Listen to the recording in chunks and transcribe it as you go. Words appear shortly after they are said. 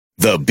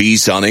The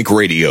B-Sonic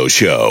Radio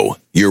Show,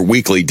 your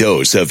weekly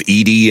dose of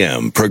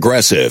EDM,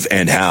 progressive,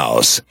 and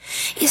house.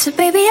 Yeah, so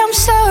baby, I'm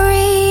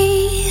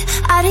sorry.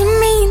 I didn't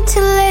mean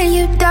to let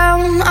you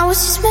down. I was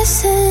just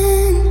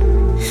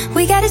messing.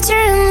 We gotta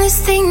turn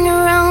this thing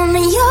around,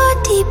 and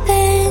you're deep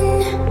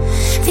in.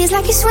 Feels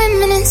like you're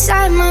swimming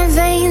inside my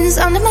veins,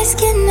 under my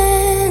skin,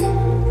 and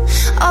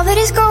all that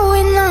is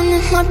going on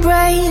in my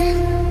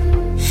brain.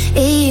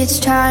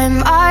 Each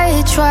time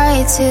I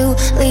try to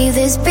leave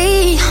this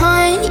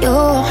behind,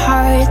 you're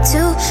hard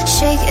to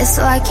shake. It's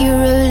like you're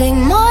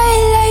ruling my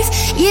life.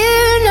 You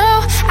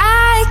know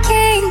I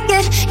can't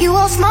get you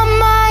off my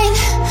mind.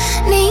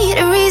 Need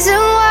a reason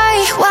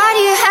why. Why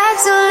do you have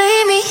to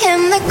leave me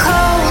in the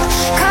cold,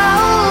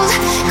 cold,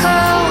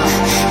 cold,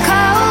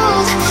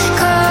 cold,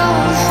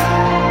 cold?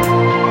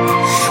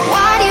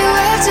 Why do you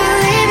have to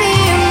leave me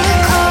in the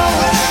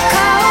cold,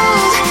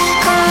 cold,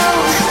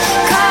 cold,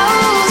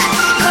 cold,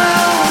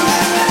 cold?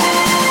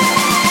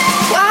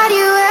 Why do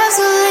you have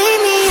to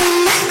leave me in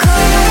the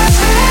cold?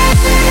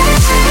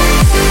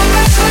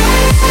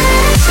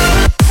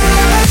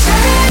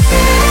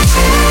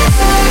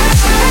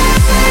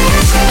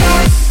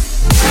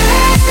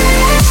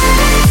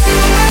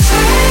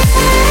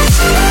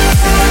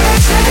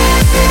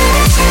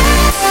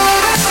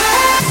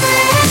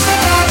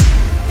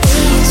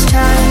 Each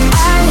time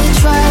I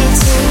try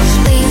to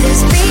leave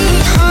this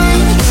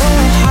behind,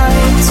 you're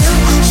hard to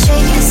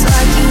shake. It's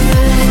like you're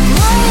ruling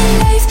my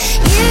life.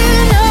 You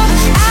know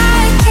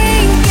I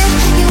can't get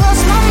you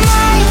off my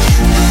mind.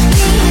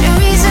 Need a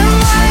reason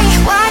why.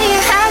 Why do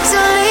you have to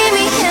leave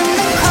me in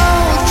the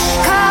cold,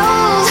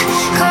 cold,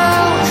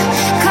 cold,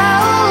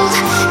 cold,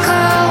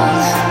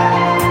 cold?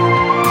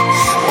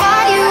 Why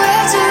do you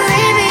have to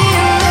leave me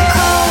in the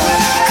cold,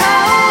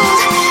 cold,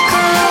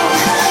 cold,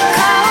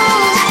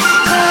 cold,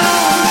 cold?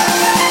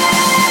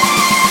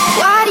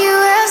 Why do you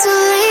have to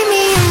leave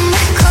me in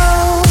the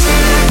cold?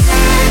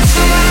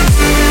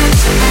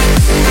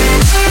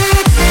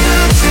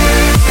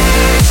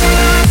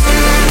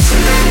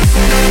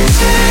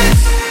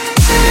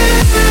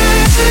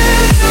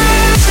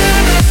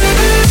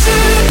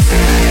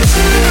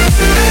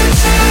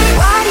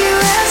 Why do you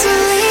have to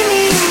leave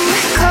me in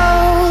the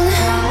cold?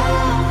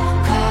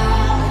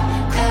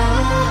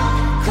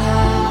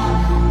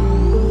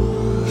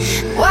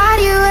 Why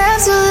do you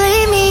have to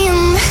leave me in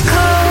the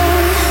cold?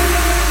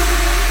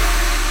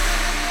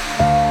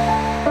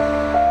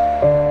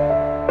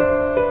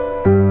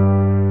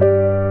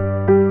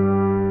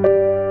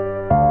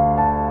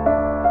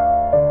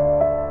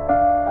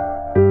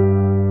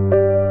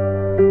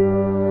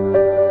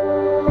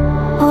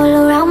 All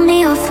around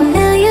me are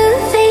familiar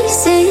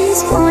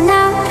faces, worn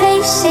out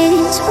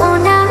places,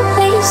 worn out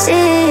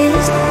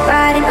faces.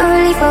 Riding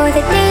early for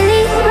the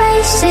daily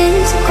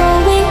races,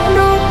 going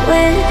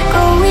nowhere,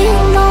 going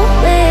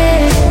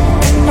nowhere.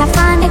 And I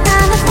find it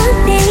kinda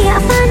funny, I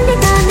find it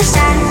kinda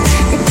sad.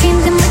 The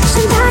dreams in which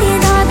I'm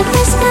tired are the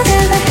best I've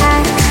ever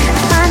had.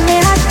 I find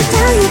it hard to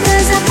tell you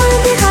 'cause I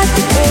find it hard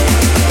to take.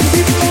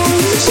 You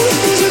can't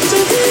change it to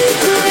be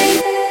great.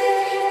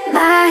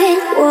 My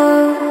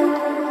world.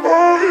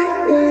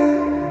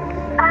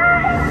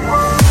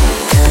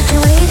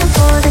 You're waiting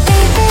for the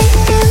day they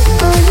do.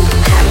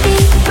 Happy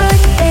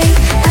birthday,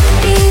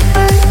 happy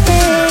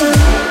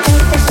birthday.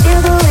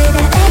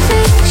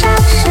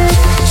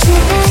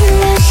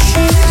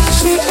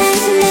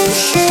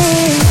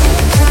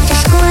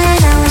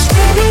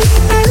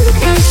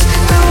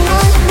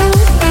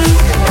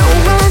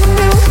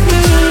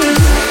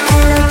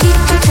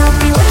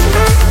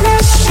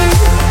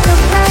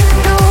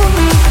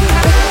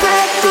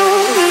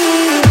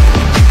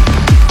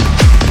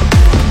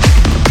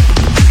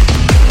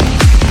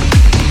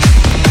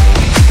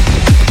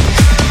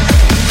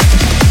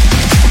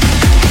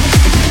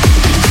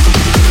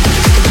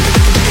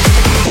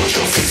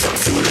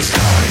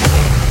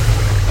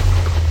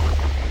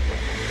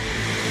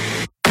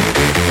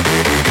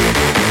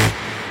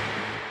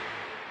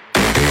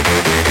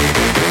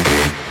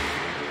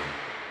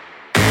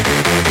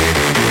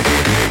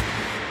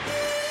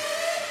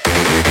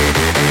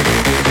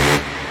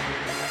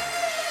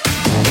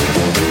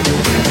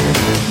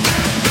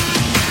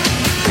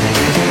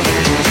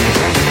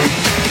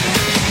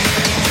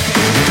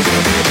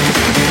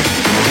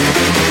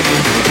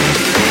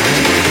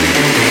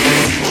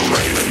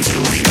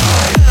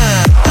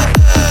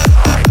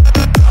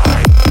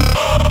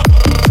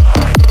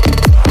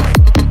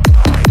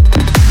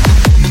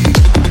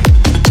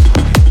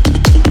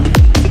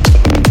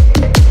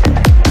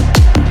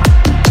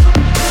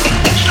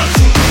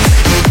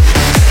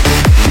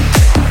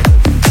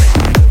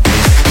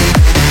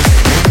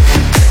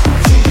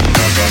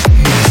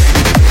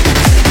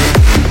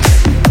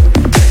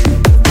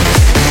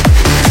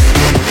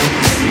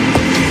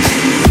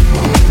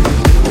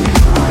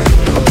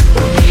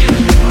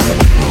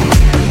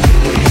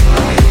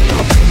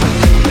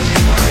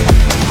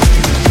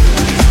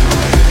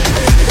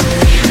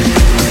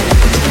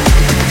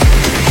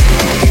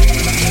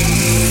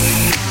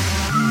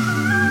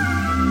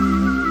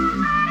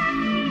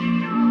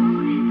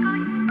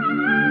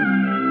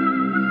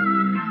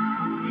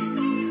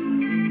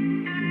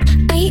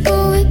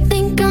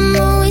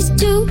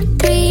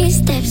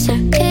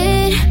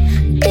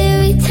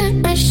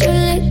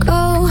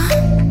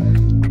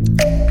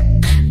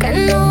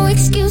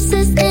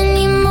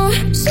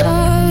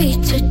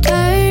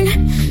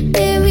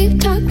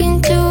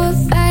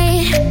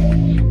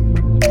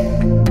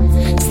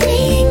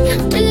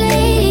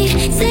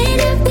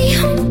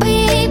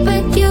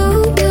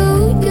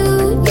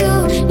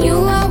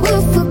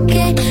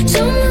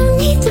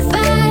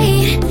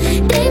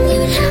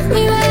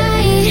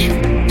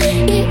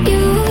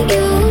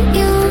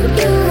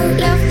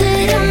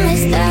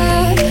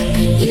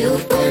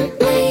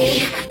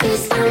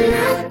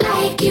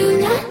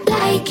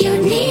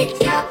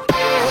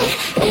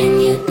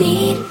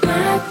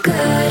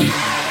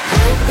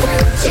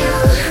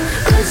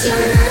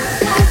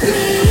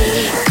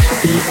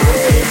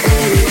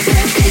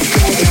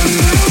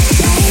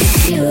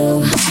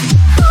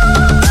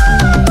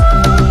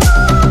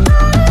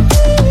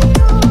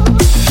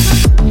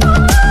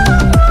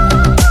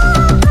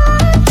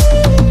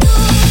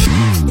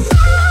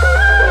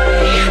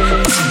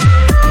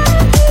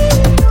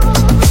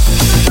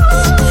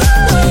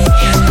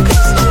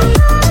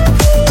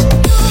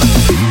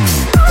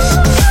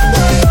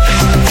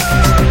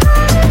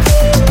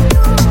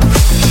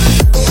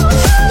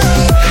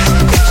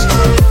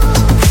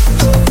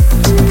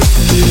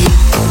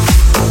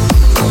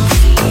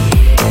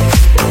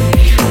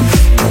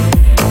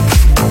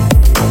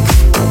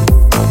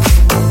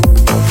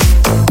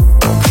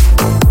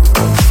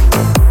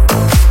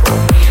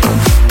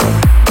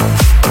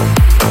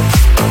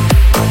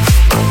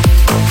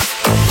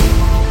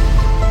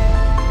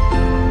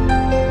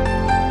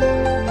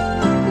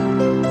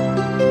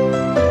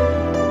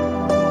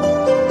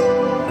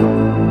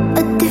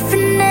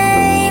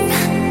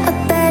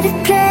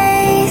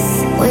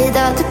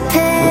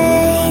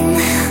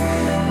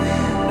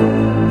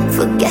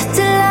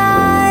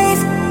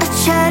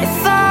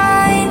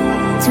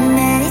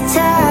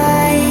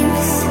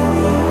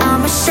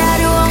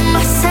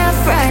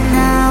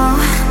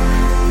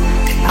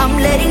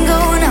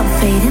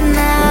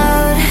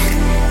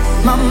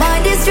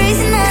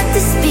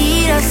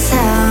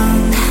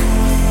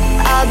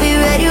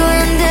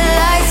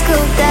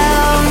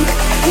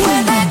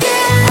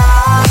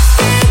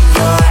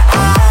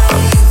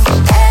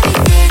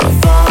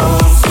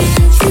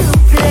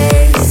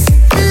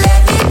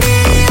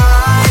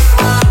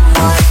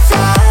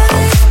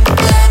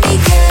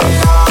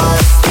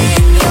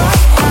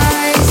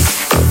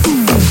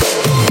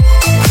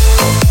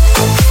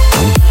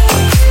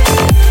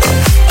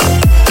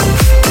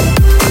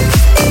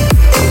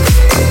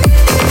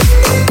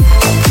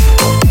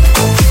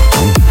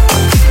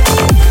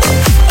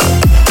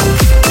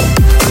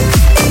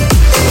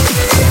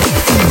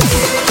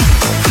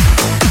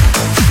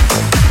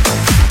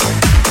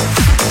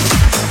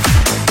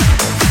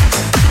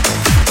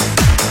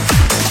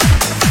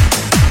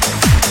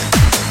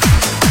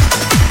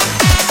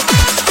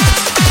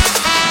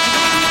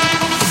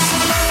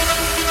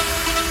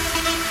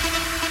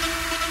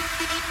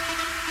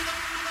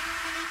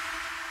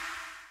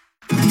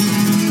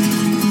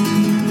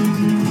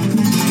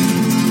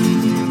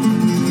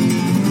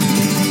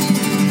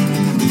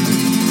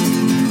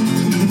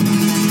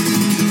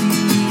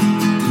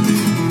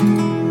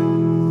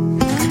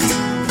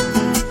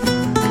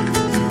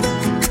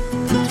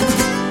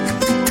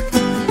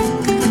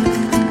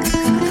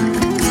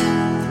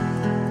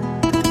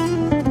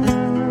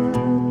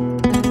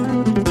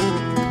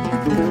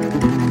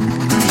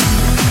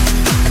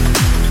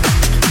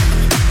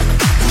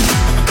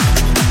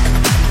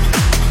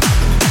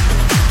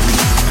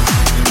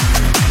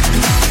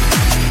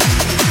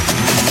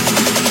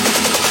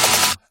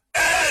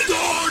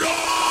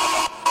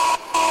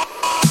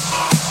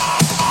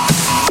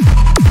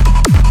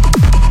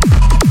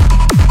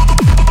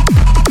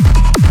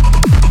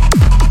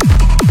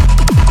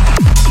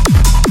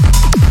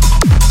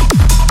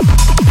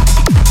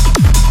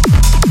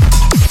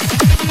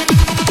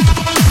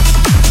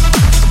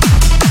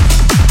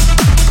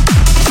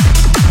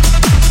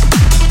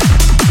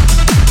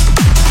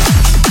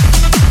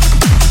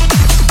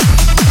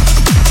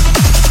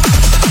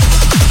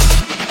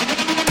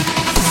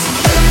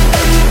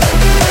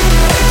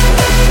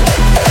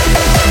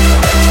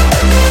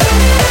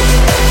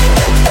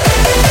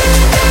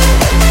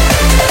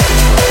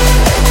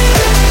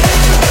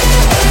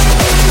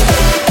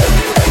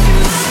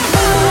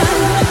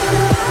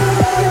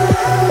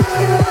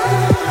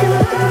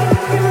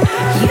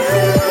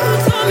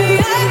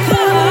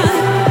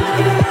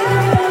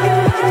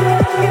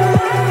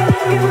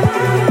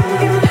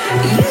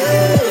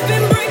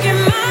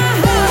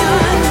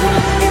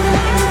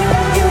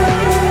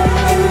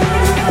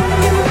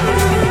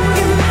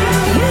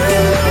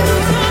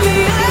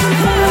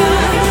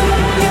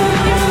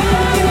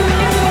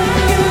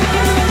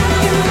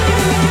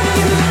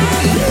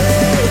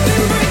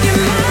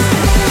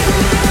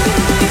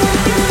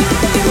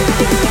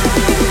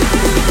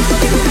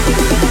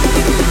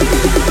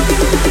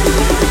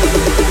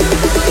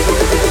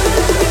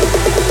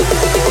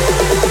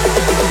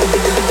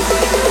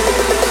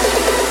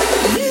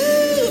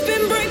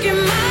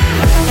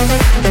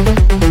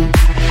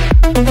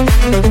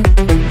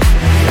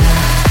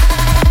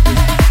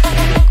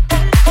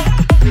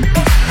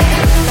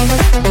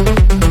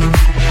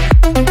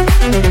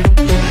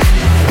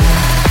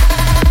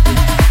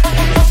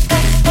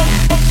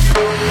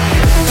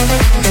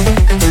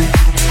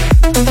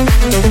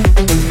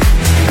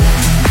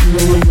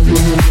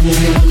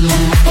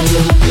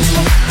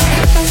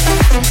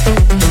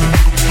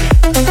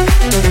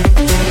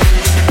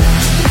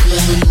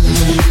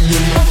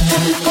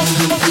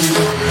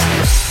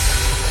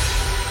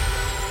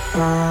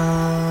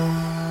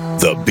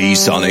 The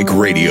B-Sonic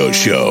Radio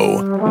Show.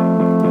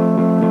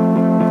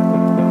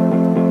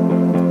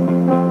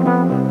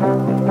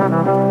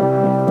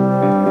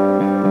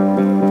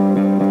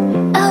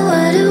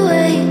 I would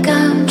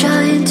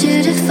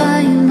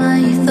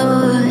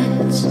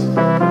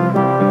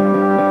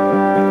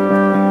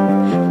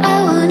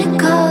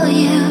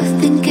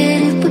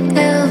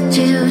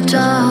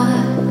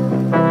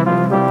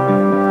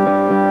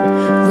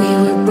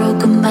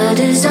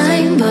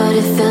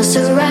it feels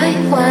so right.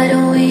 Why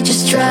don't we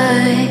just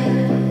try?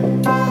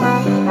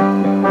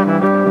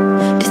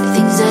 The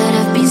things that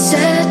have been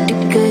said, the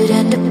good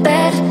and the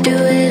bad, do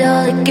it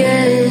all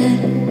again.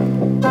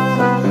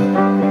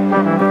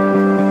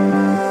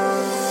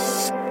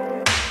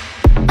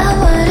 I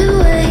wide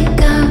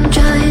awake, I'm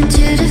trying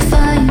to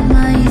define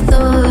my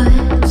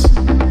thoughts.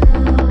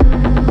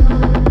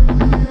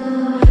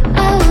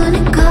 I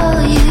wanna call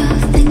you,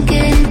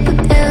 thinking it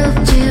would help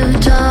to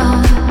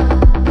talk.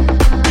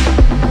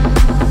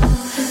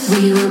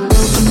 We were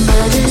broken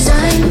by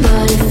design,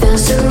 but it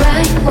feels so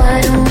right. Why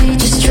don't we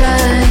just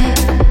try?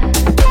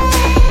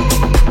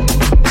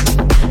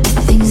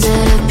 The things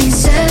that have been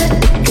said,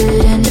 the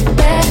good and the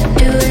bad,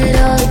 do it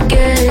all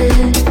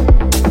again.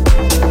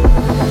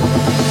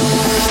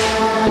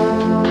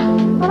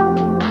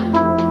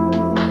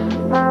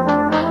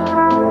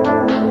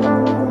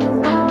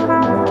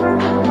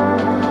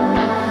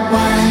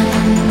 One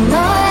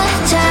more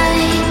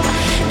time,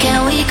 can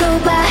we go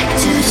back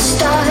to the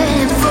start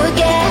and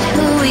forget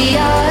who we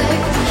are?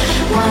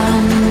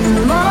 One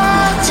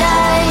more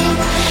time,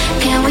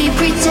 can we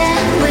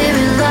pretend we're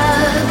in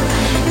love?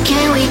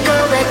 Can we go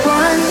back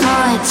one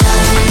more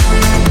time?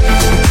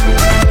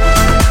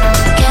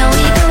 Can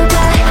we go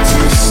back to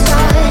the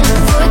start and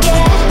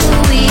forget who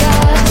we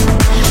are?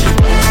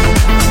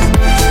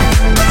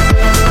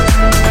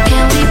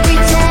 Can we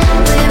pretend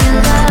we're in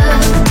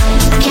love?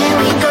 Can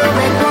we go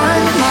back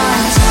one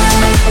more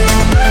time?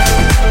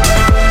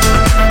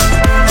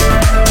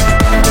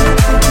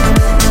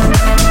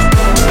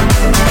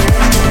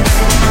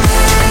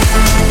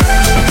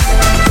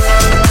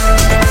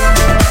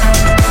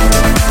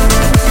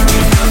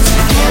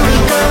 Can we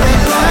go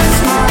back once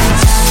more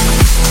time?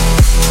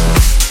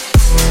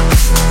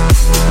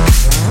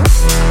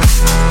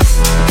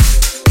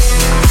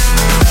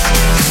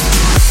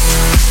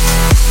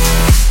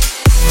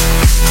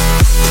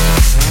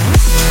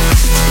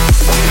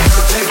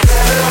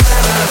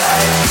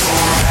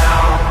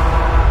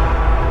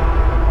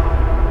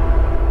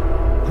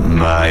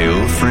 My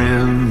old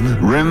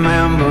friend,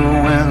 remember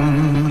when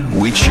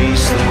we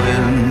chased the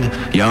wind,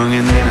 young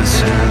and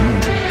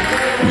innocent.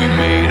 We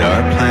made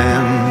our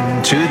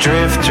plan, two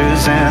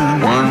drifters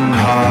and one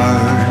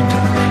heart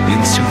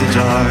into the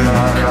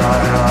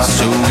dark.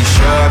 So we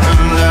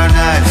sharpened our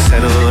knives,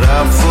 settled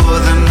up for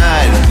the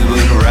night. We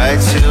would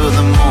ride till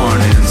the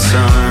morning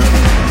sun.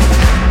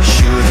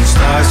 Shooting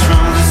stars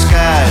from the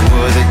sky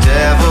were the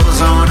devil's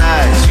own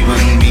eyes. You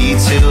and me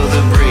till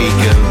the break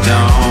of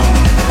dawn.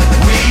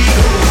 We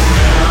go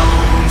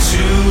down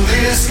to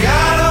this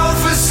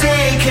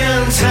god-forsaken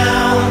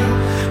town.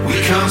 We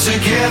come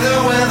together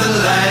when the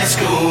lights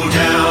go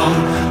down.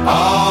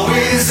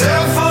 Always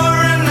up for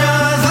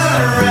another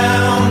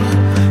round.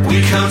 We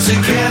come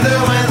together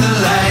when the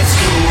lights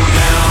go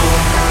down.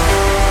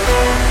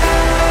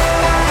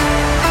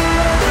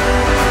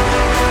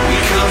 We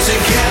come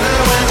together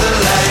when the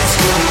lights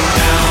go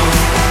down.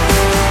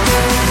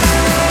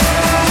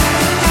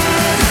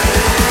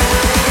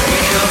 We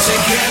come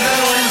together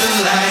when the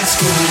lights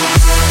go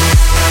down.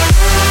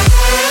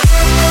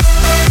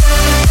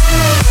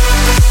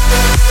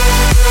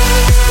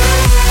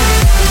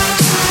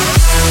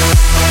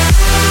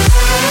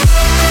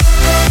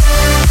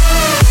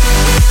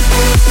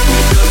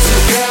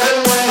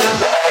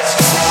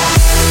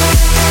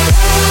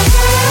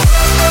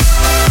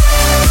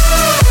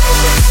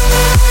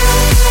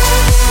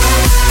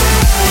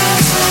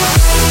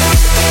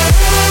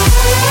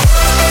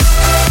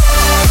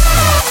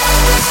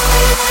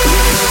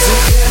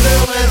 Together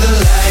when the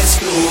lights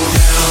go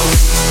down.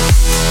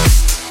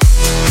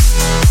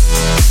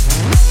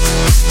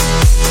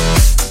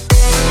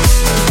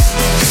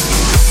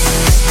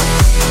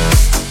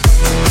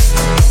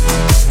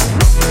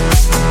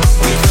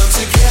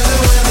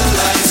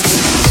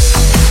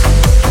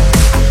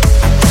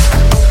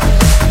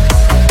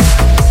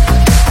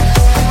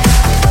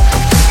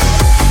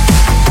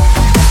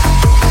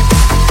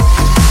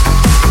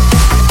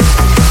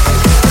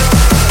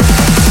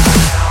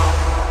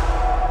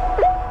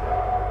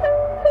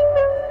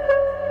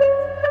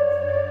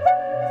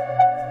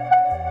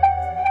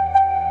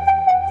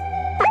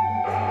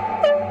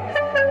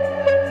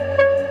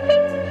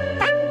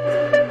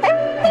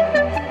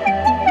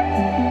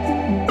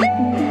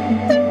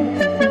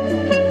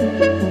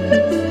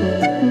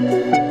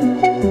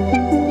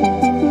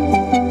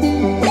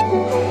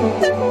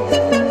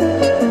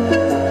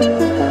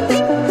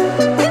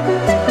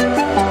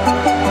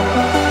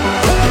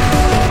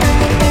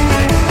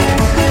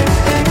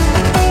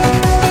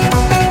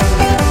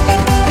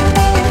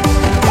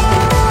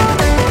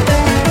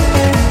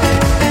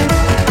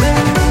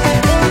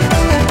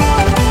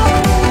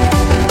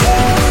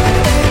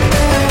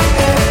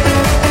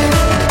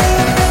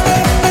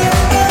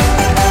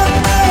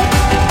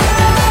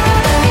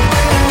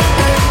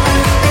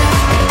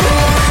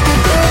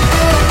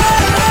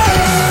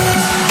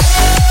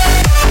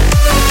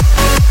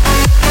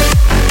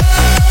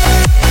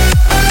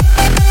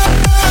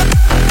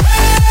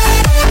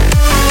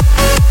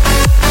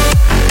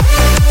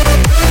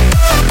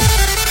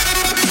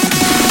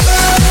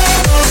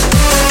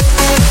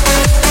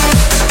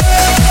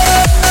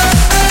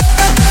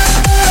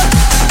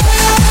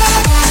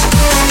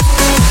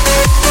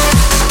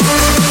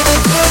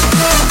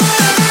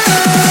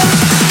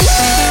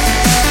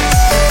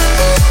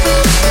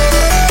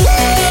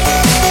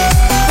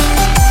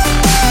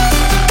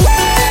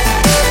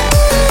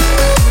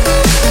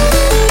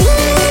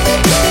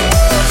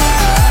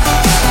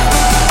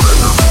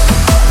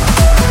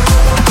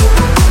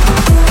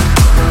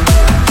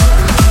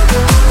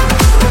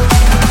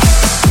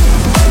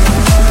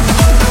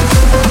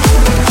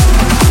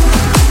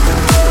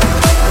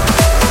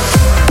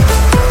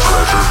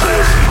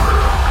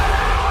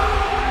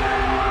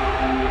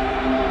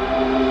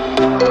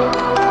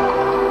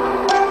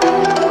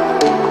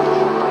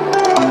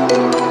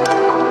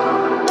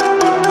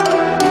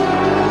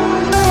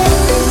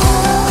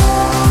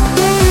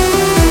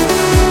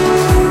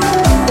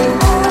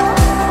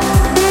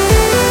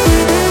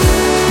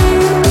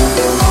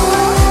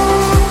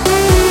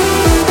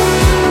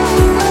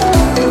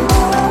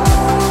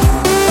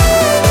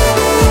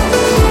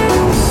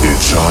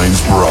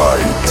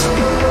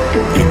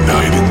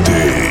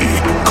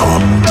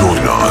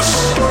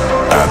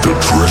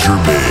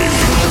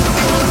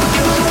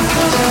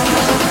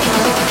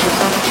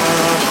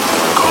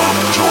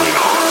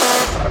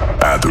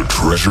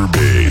 Treasure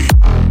Bay.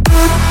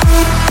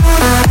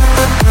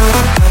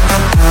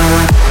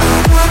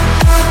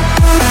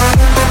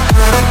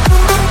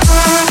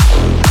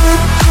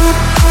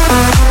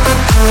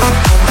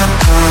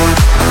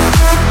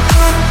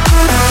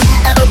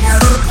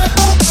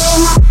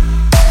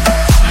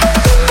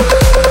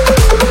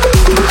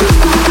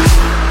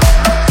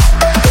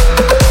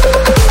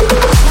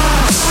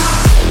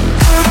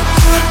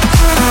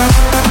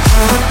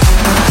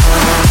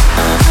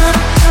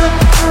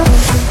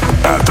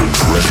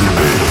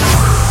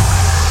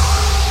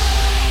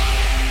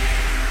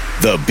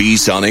 The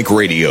B-Sonic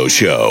Radio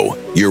Show,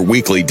 your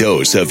weekly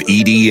dose of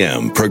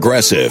EDM,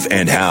 progressive,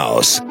 and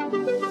house.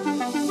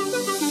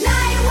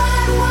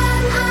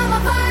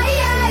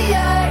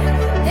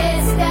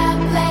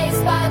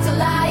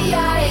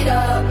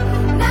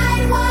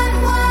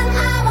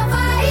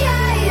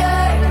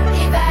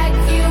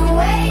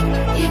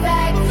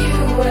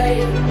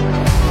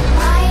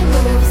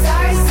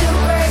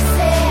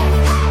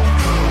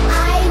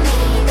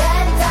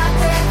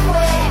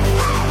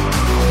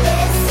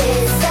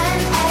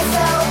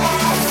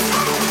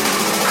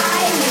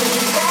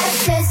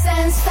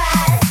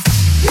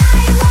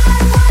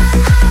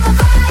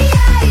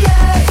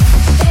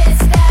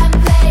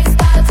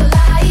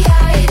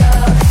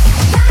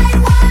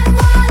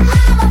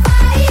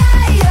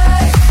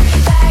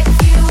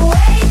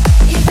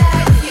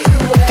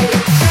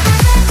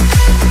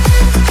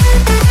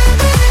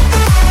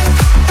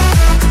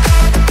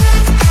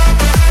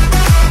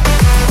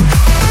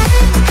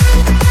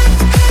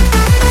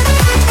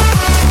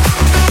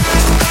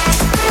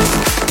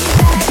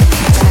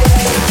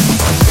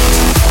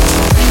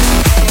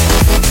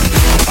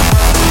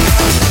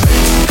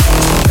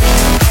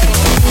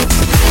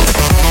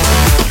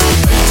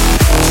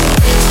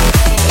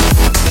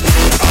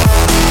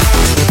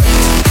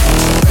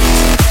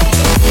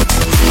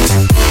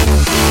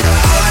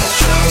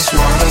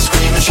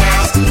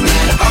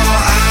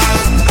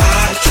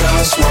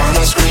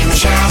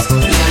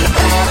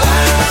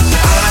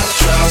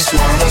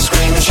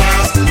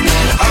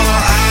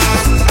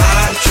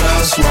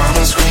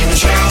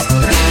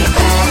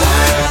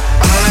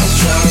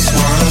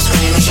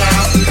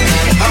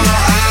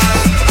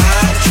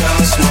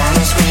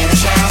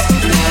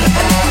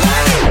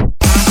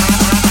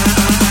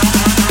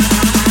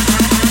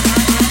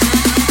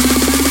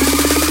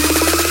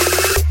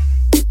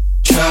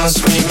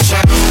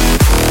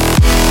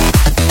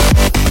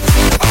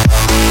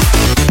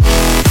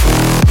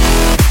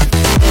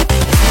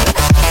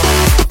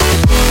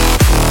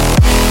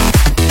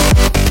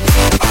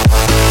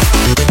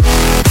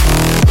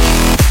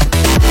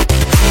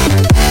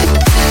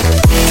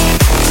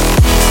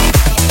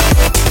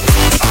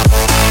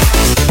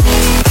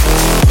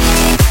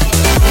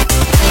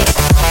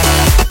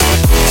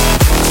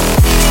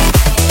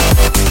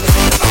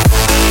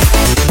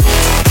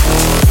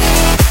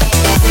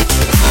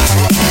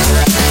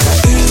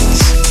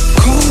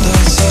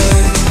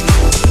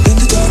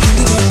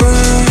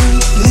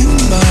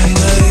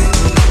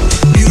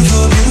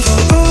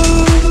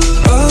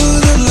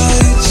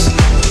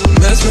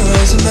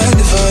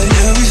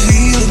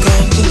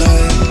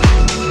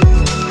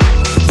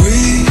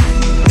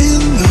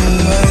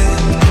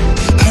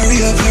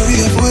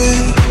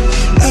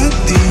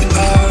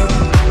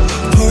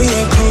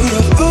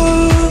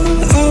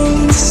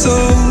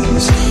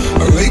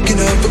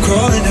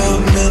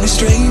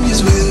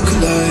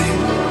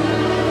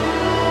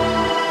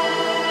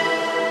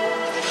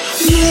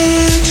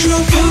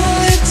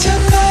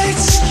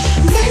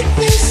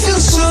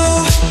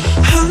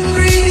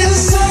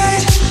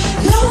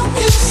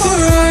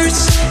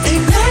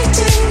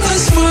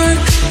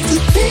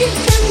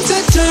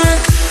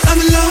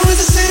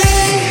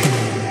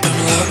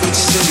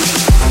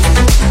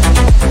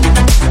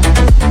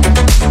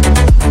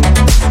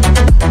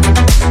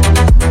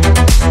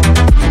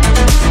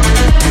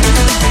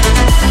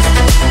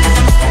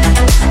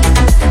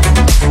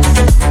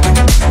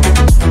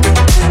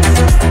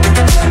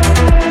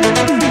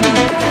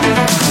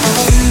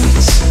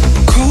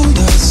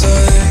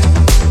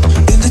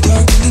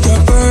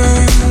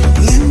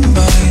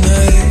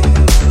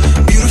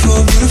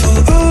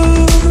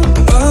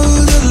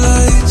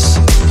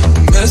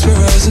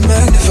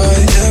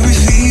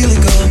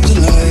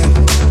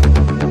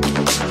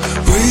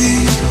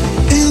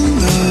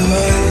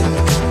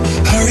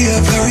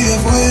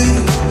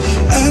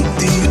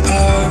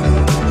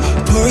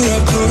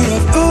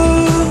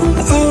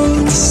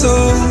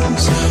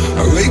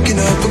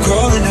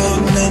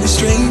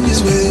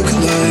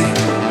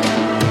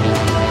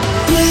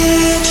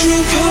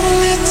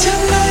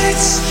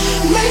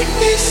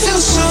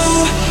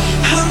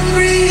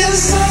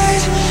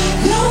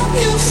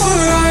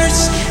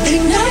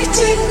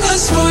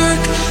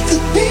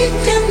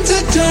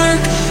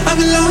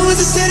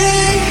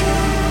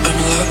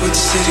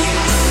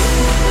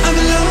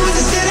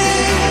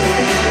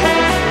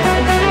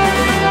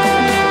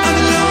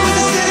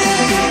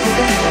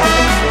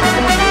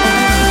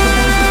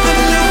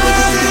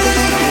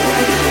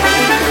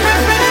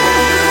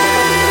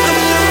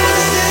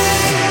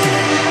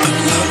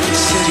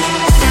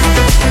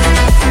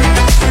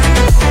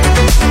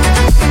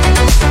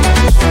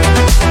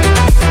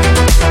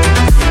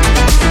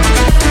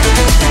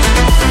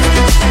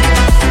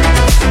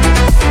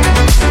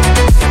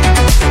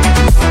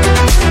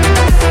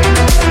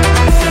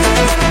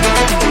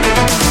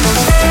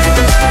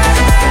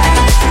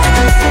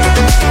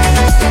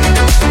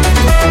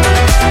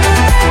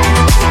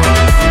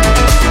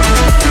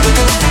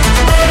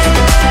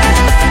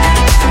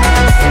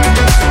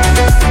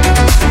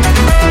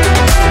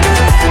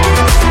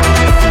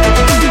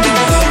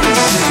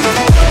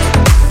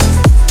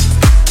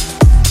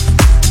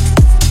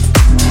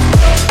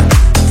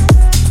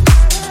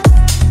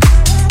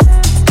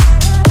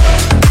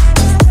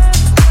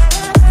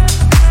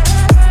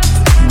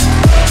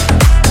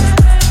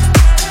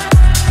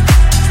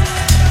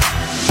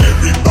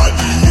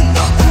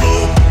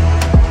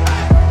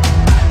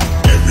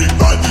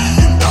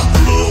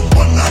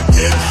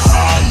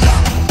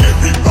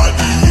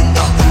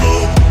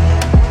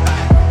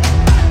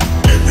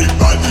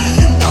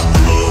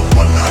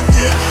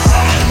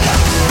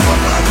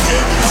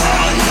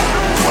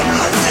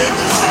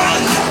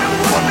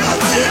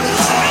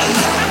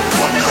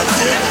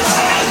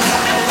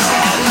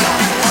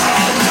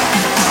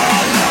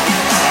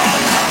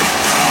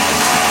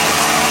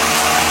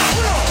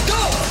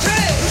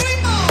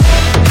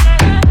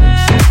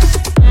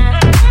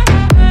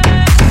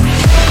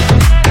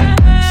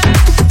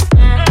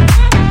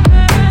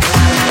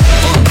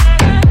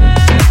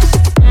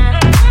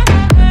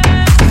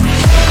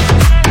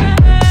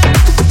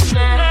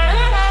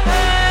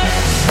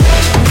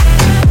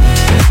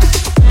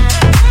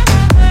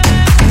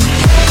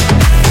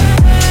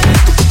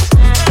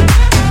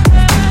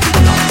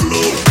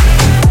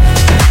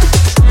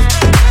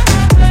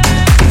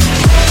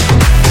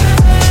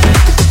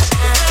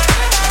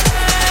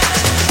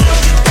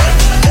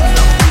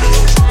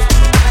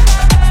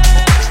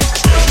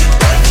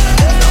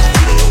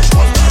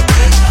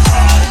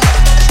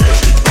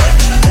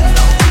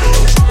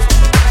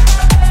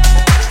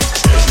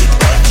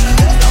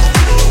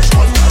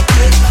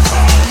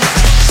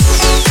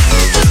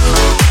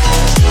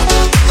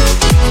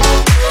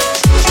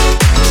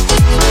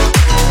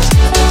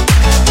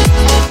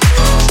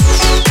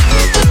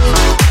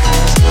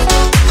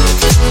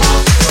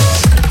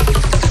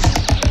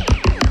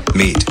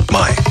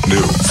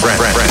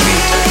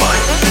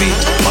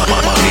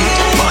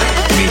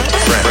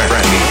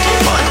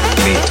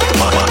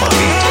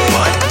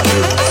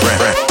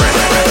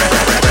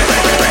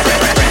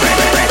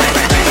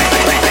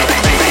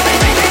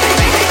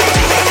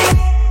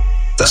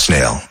 The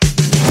Snail.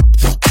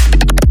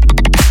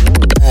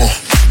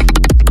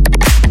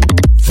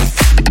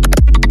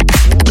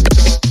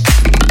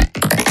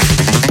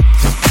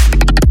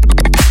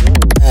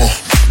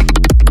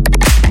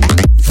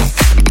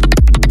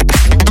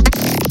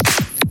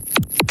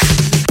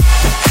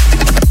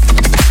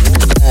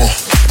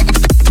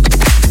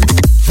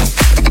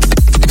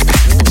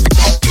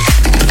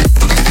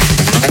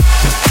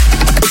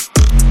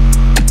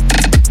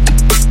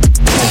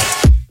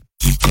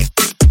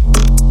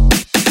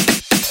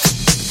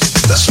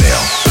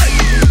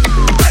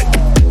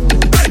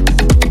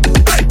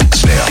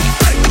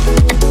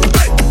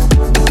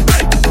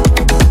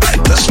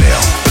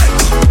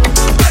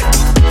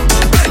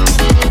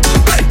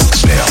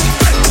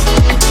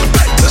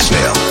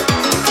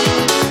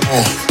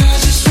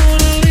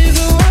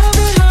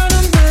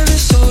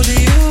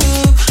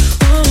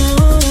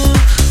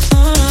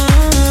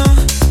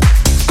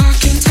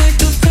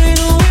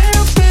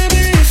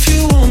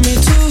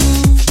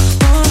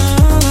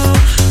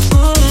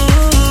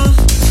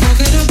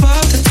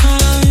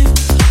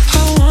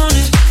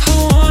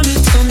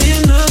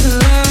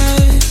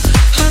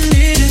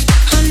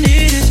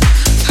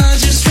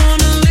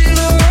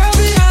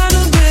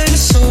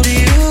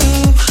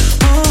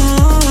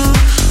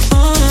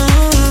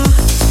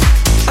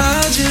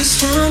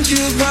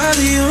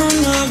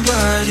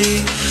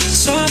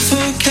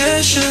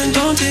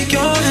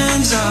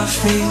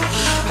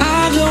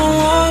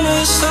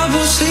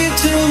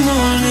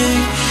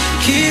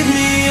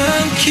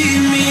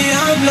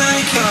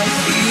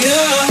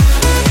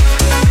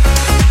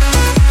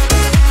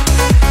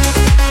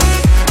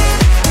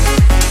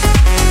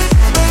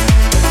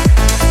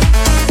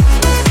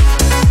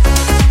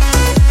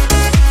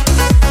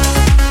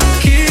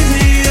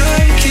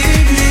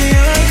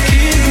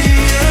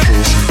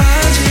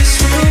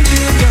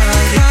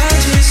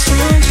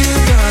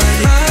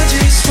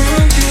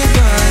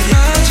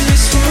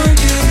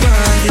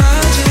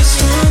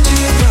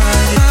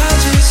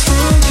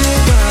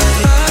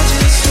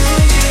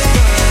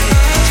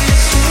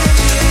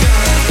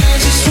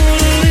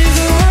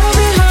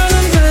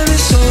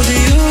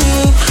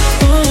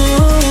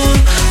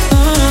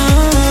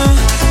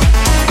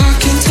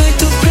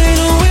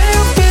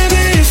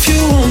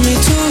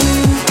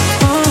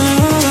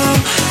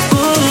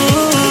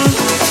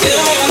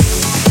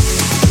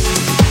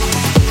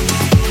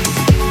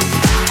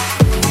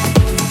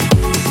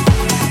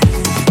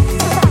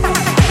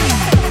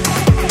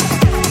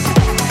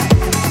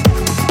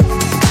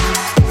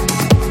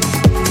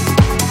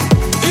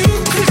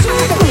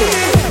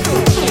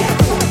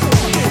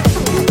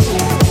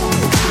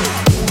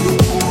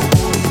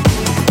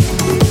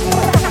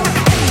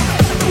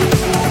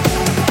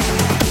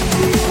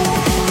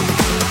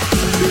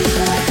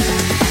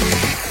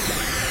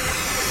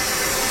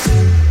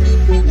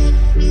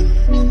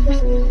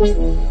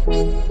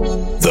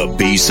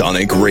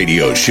 Sonic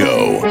Radio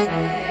Show.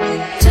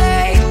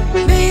 Take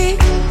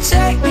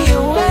me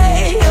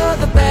away. You're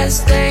the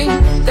best thing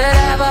that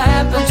ever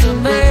happened to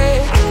me.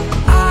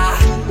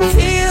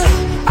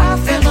 I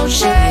feel no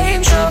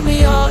shame. Show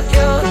me all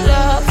your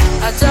love.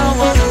 I don't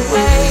wanna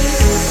wait.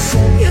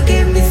 You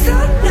give me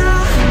thunder.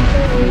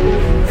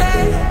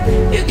 Hey,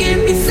 you give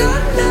me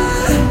thunder.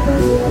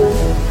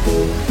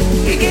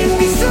 You give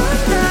me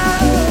thunder.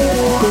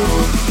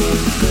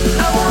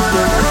 I wanna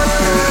run.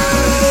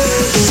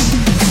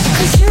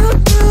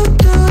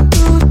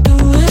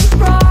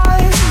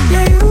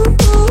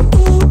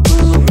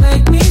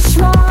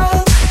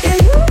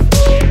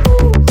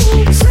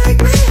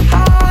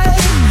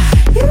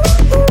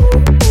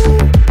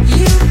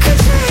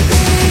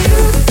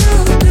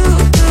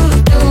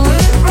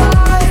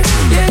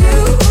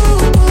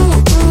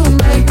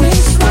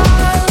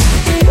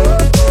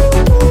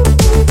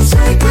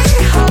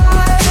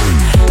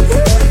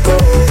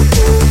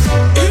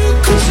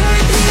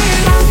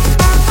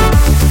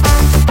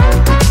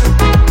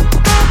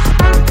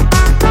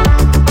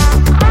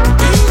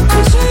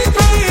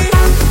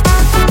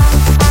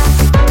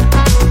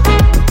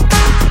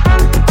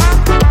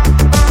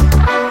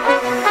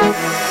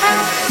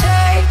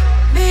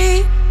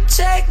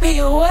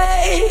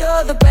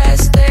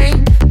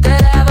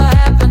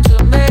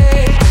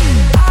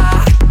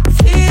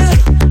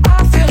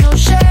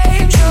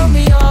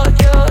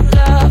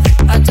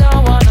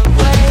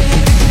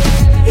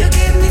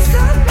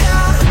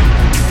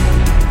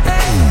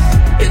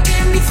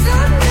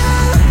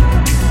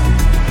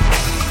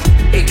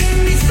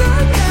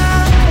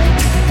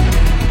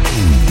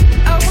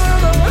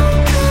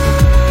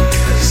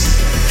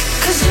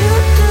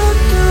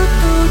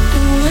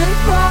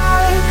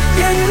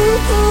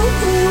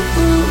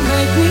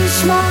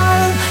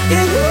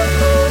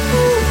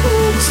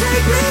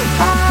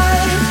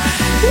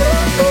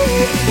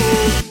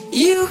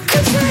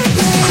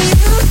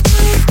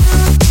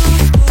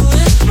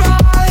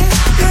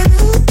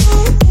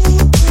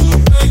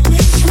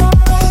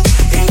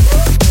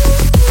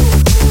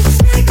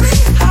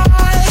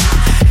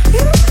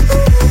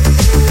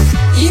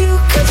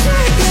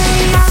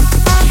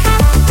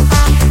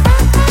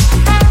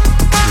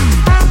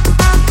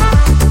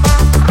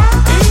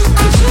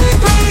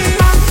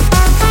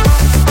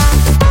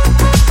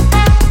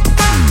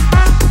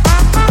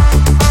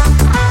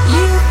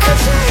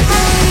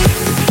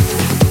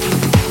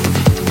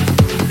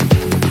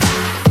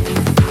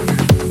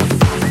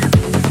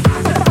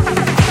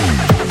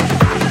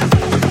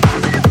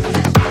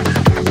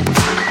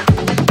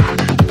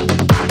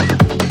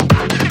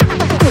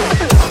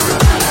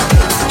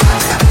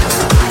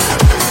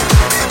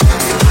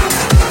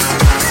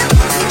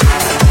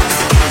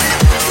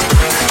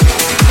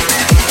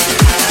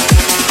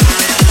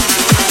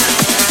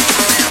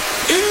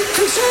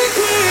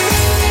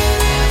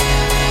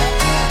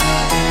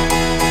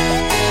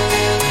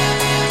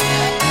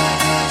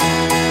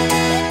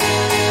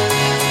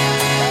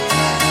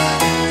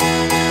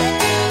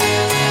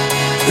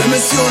 Let me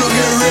see you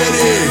get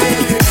ready.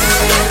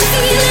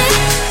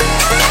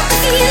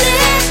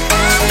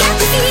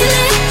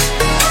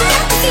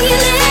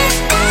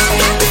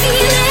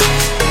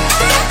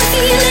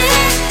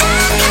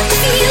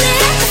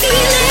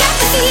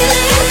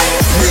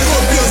 Pick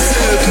up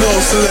yourself now,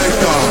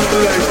 selector.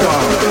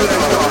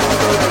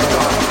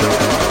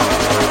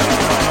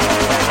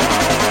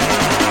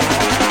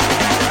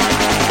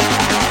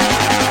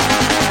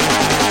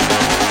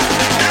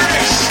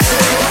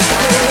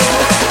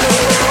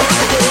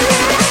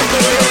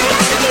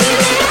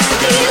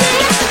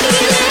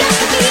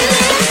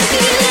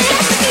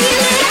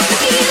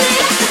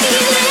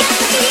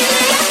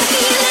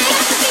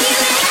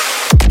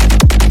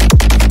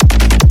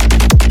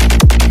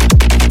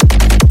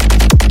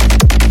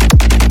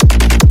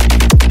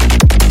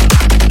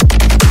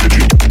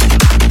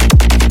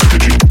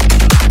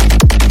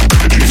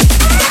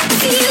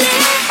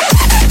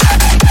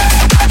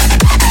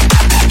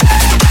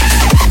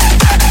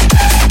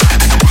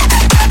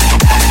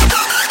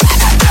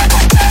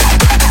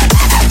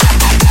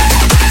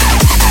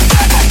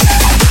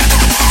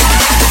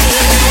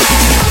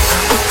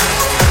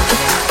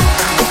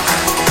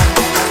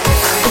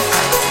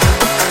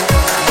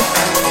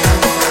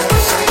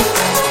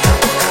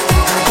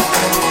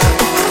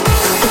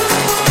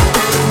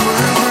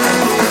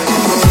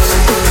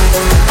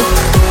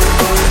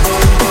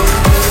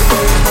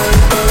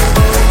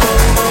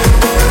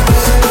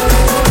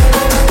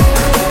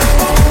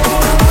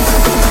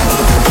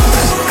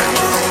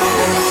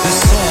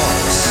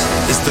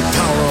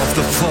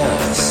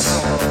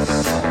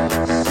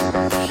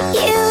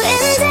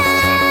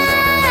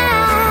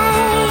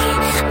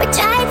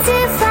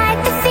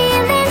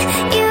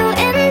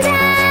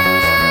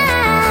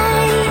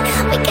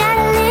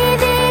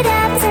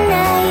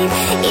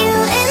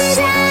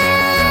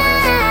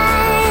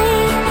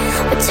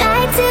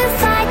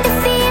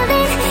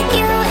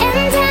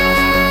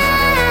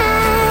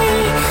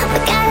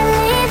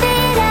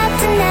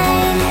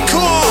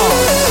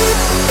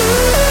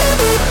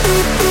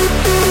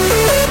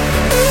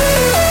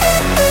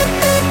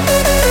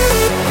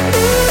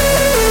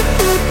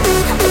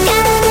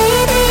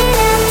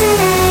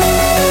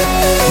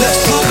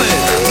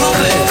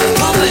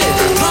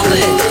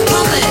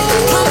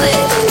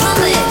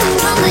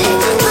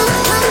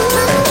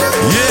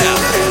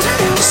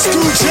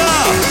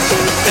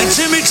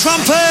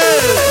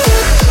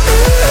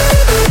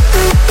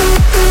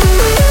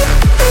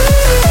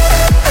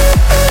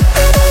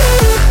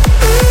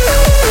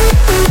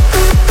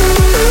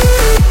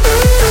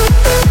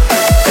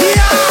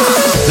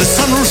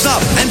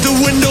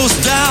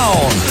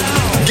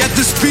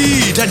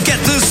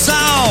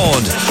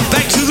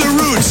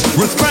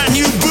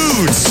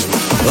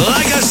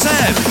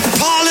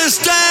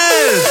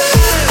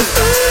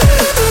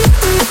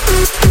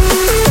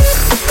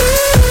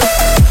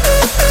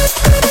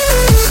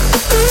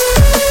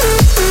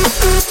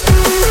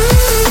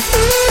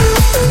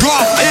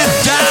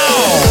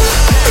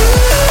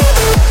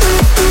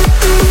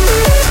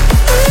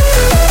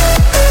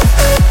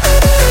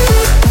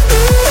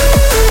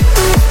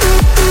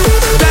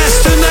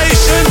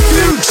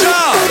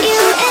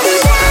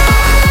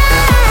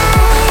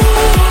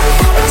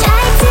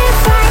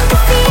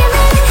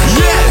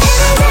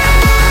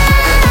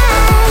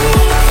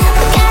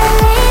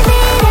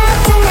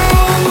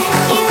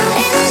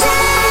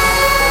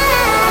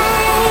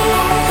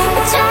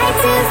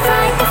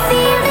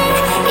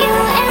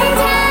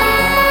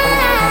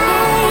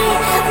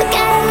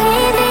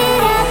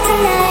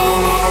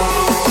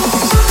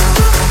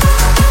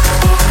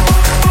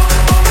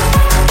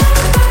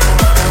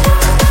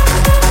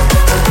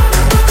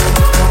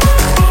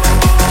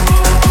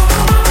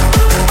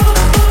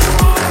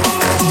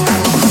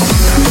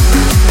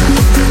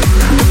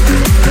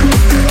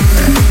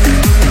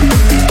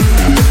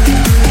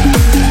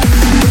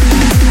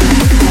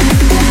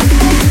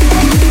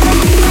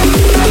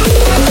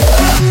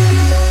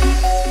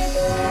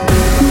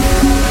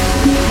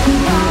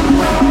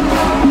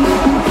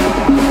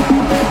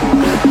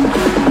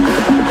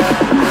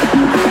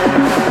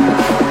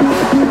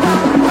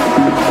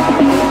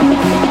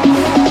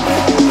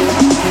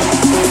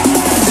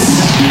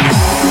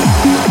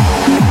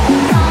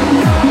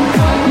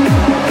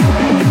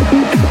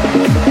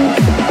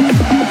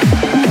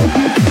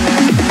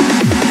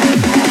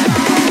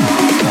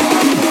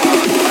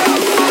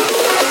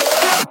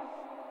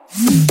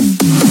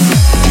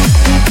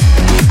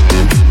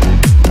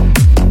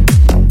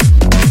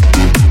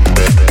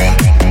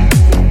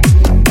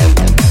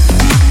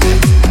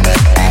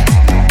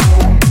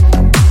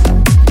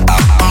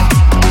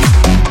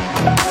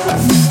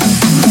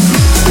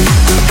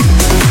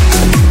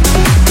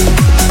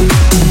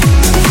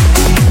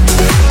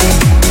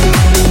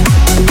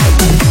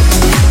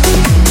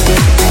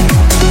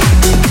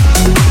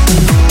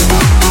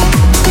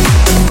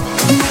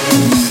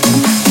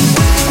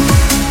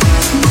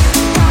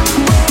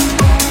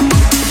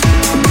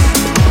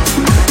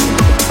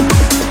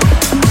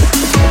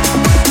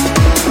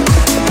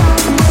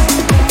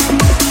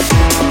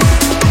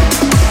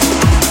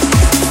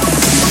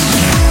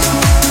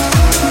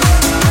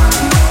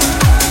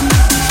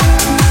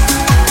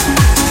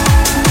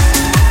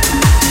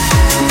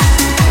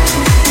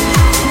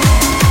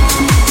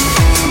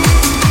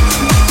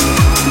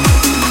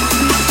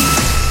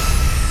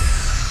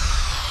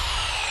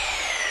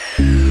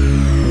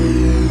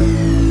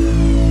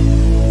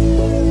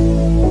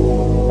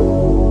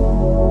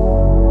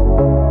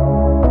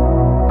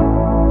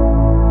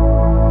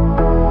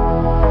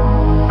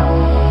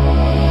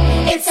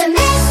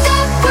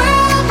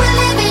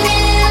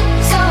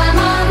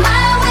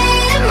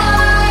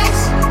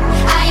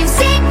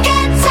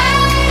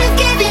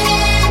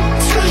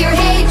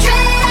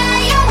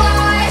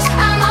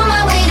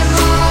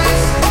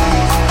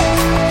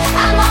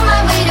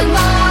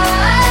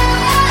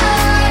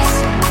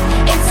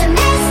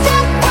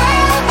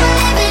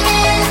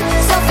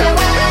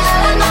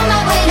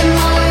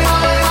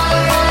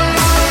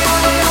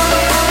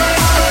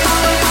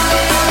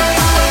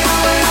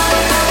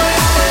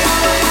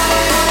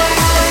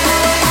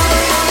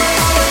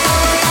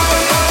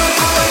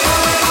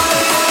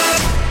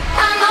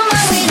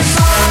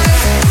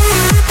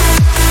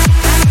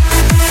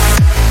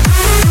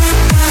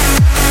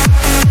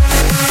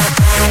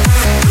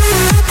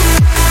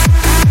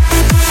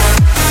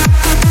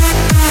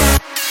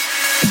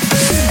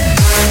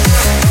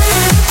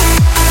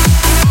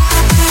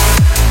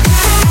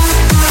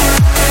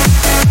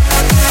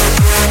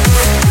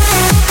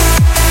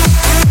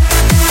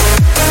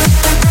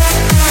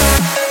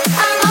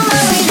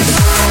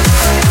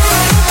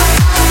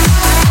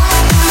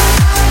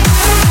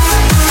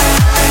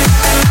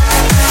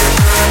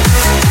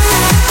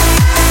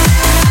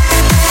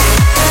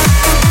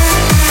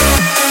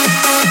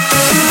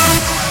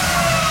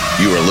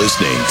 You are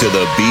listening to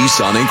the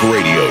B-Sonic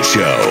Radio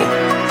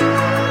Show.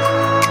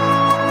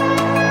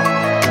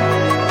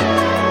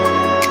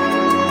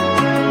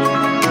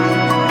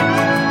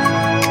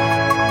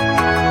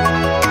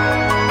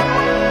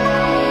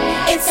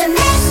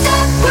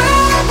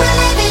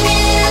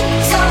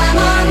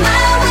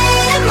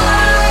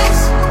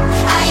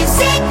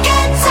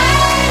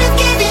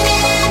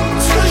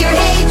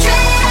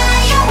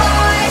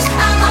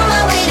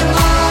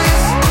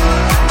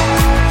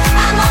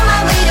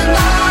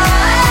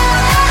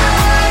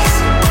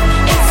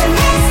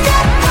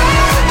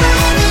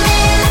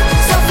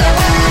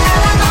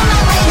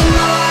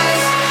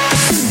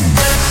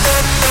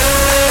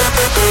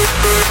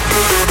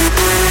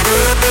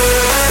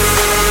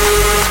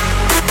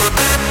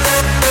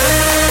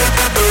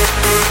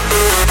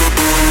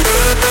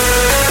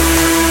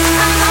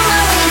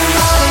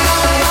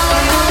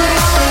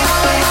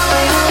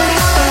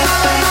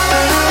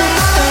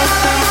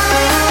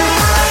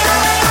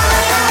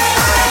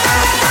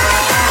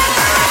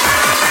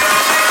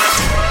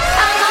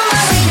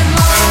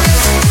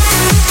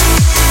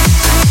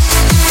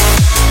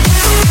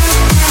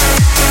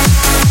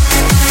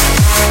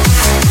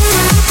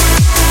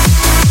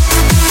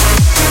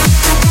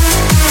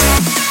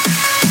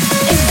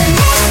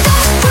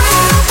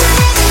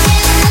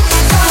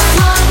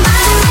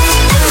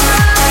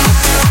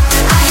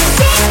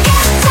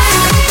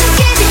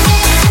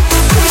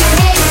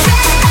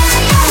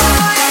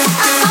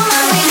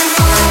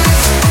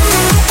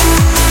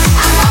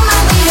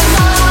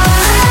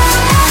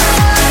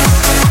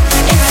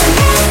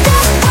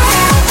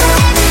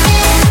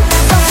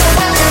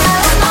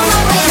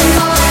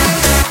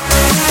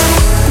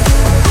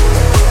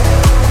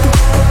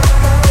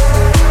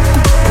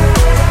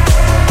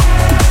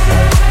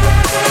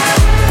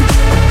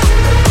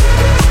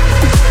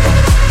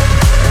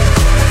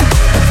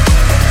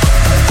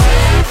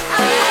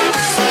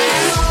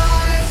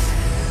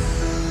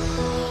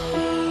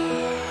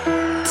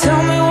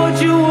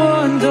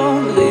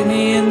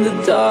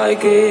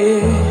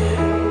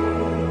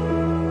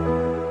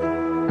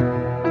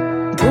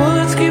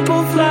 Bullets keep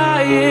on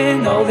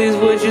flying, all these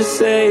words you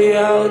say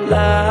out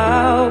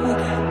loud.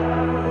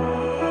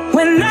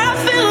 When I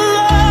feel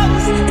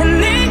lost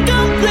and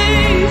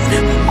incomplete,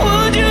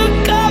 would you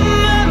come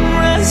and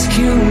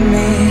rescue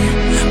me?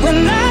 When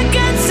I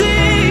can't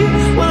see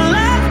what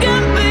life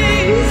can be,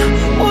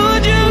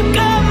 would you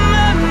come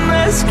and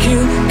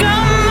rescue me?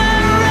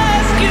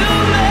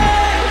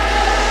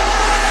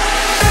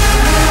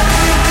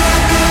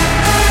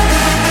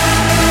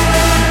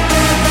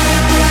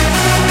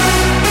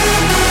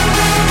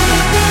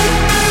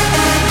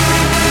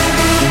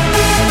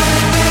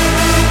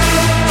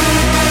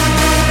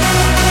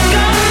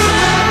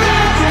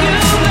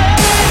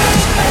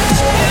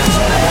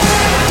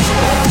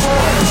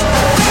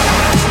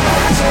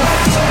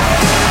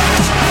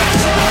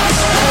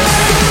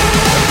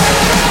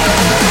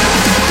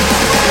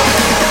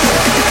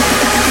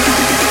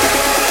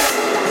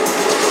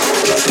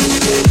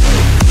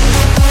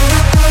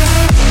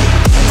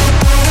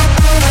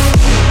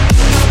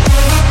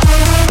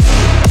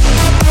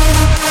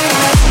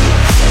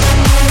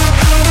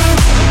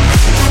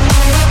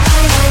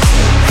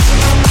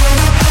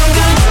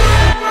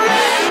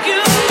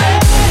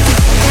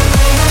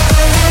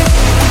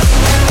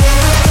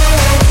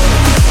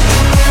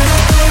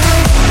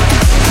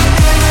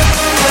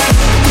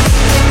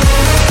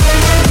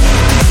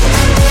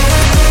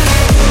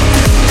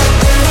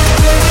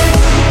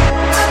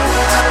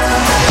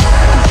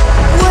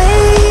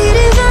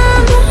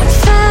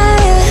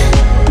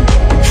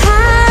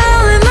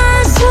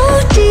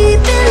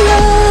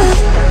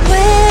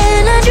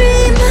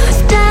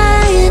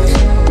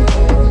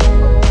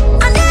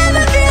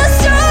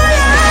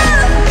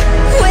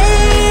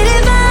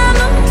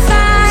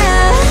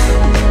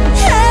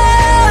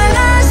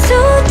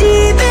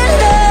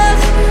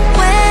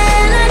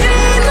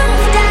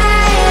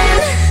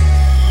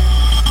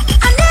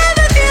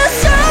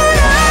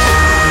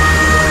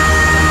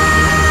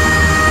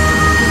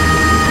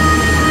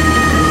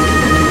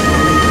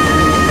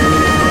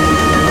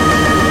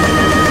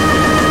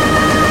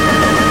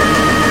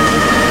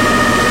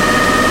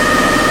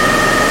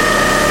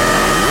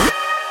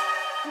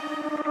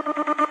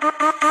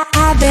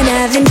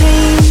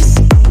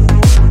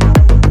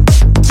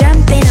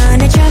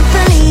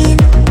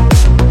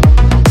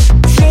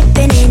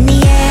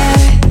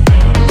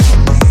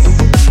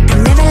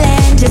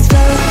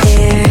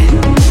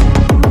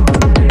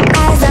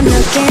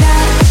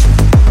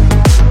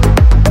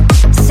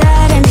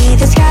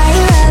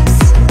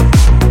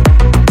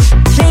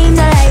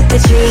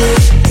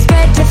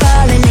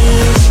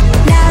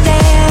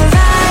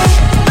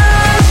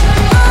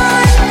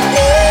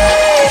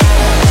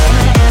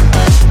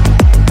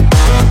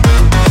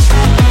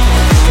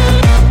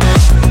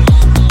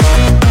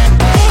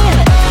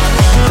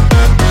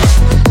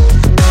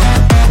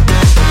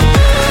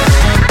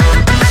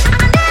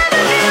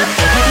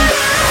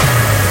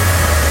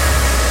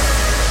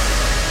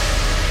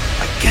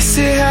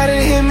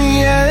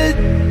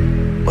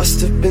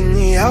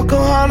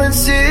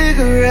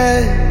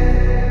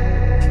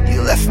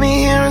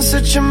 in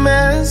such a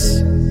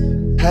mess.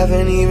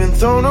 Haven't even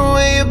thrown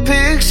away your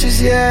pictures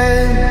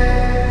yet.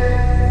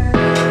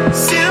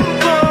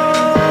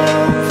 Simple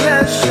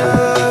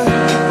pleasure.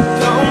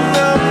 Don't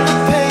numb the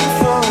pain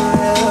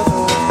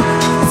forever.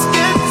 It's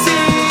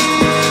getting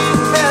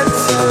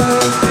better.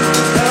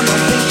 Am I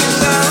thinking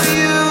about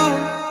you?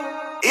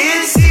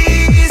 It's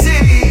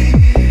easy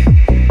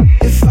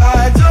if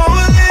I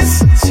don't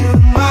listen to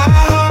my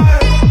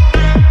heart.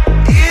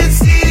 It's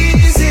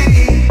easy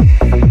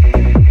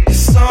if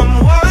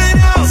someone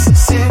else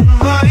is in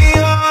my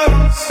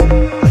arms.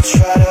 I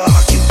try to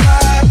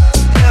occupy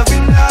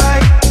every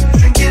night,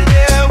 drinking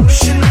air,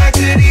 wishing I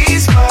could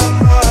ease my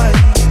mind.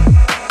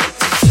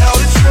 To tell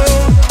the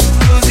truth,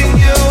 losing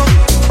you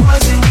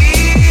wasn't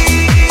easy.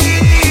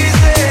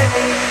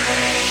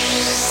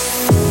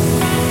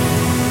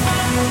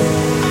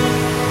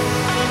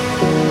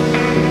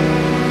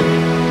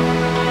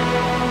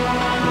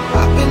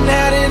 I've been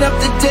adding up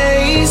the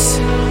days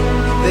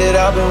that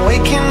I've been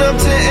waking up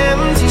to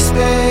empty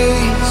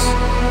space,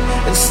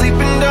 and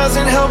sleeping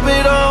doesn't help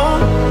at all,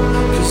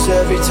 'cause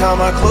every time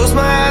I close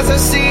my eyes I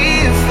see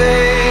your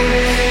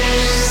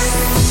face.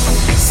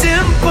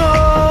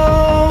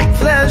 Simple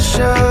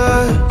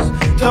pleasures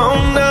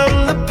don't numb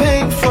the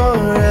pain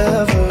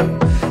forever.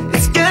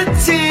 It's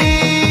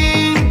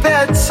getting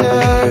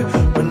better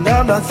when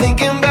I'm not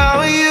thinking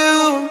about you.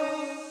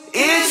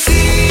 It's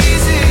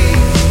easy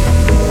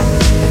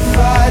if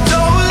I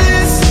don't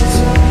listen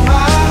to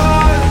my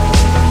heart.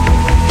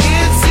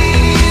 It's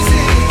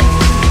easy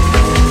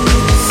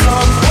if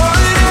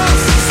someone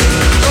else is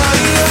in my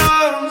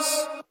arms.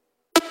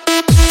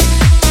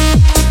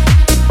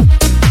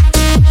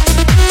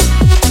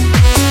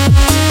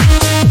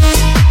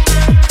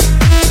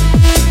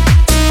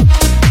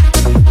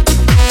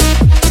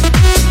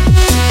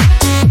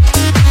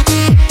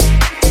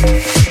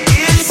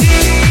 It's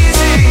easy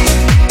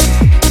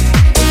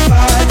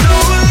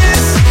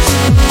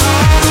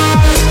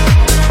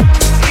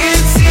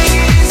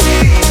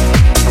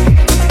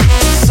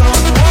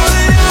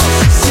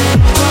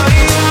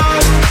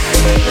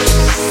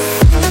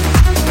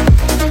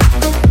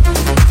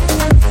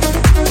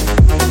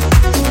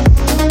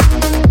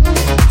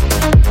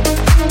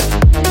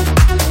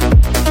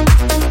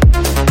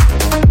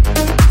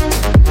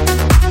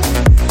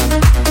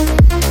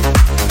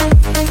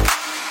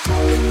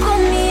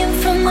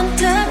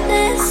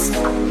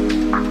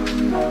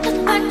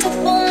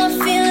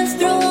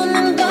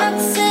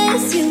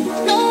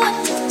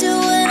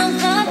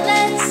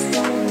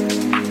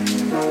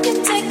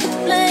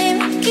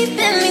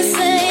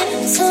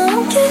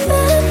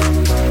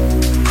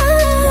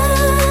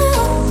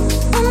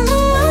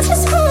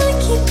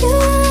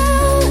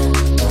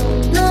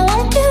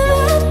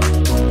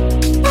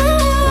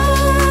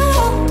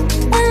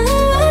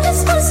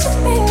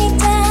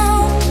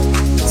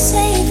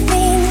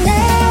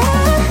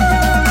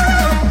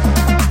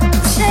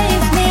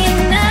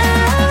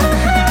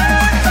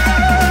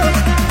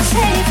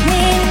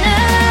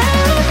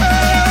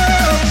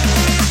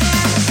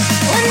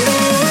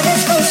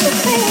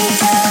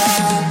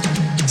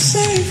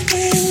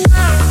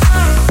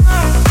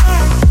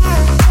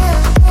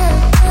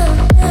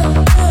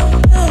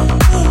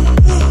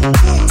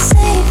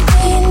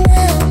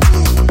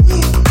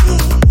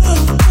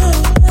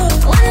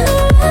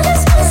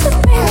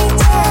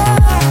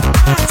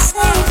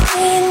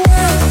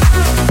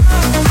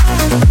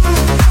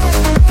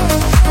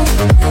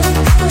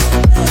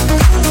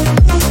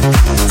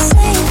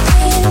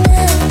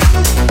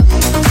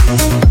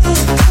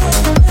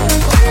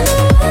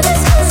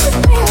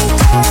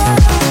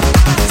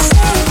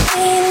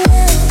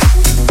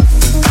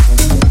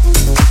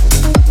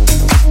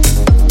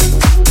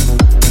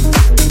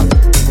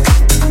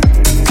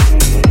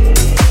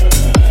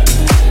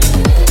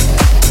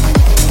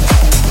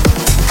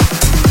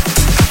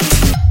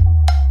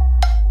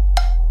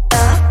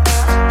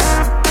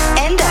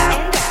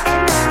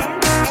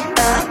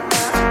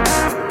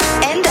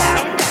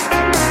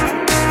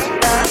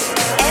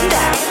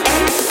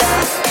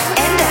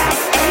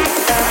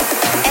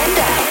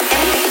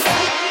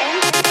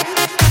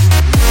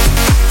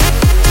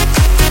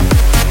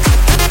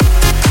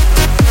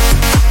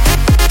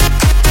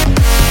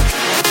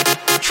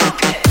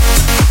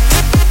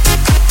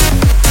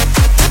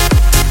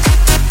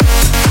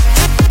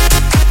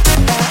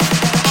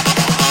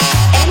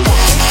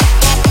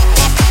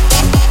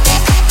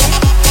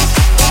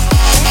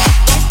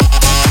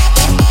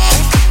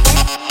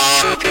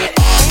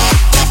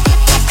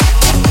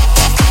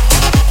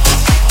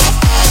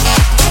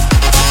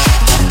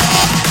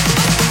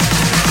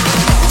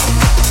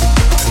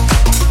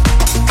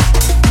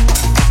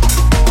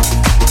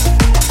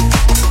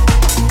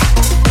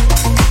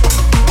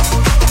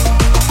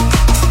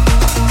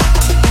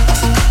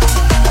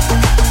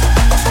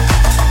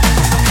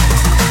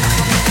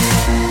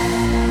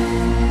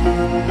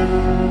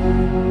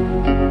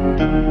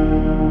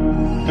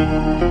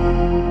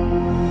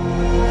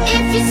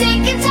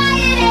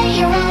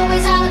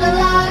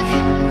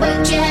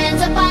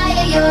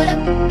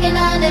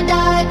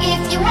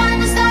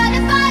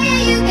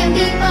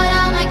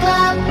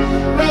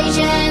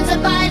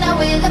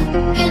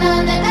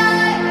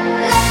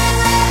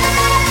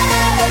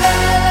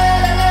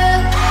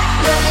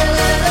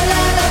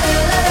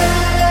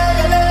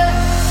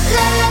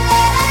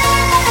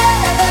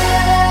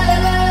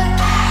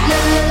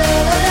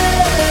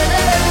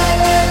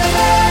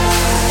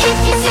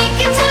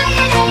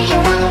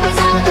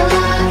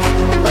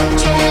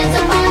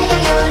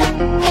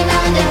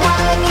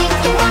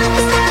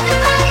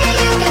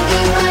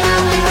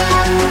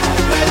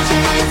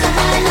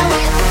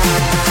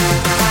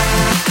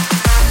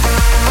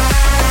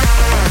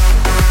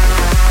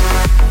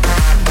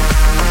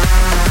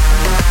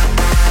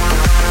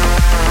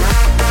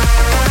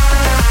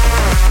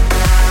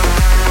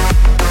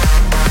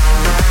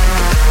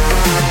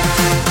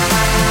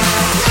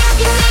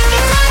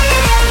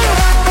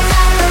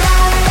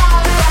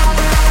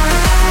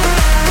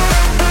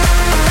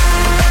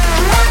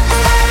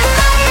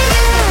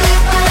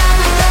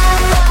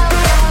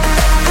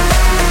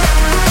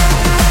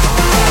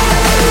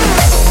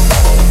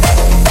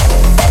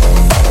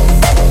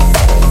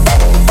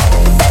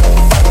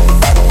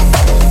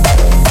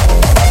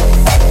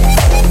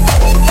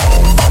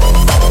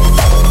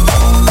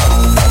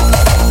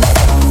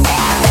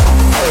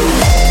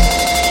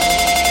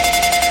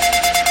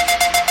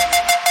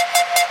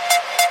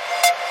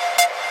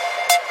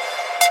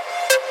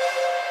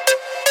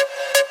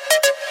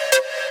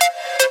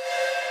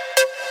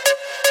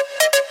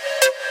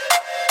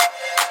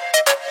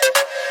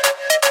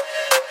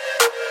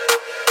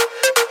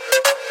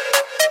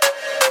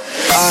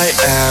I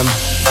am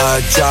a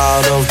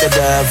child of the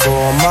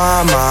devil,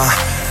 mama.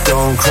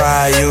 Don't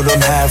cry, you don't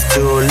have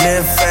to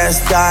live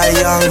fast, die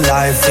young.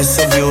 Life is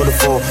so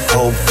beautiful.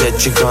 Hope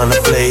that you're gonna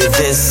play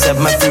this at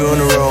my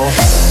funeral.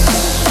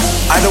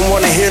 I don't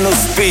wanna hear no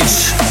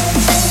speech.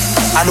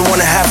 I don't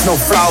wanna have no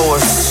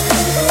flowers.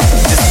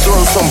 Just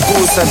throw some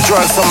booze and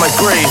drugs on my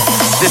grave.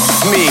 This is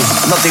me,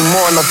 nothing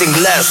more, nothing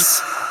less.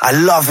 I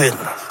love it.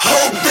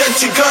 Hope that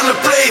you're gonna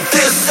play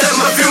this at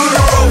my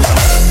funeral.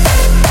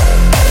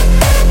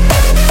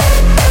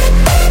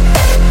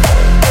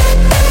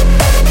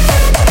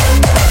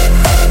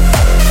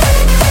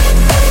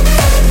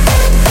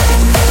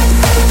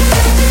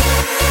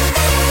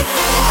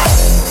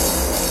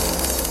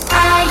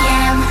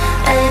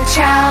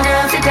 Child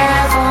of the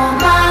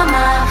devil,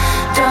 mama.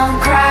 Don't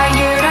cry,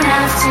 you don't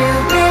have to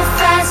live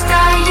fast,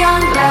 die young.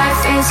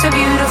 Life is so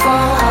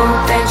beautiful. Hope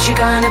that you're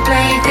gonna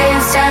play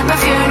this at my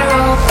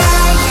funeral.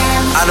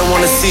 I don't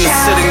wanna see you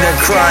sitting there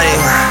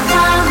crying.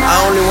 I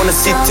only wanna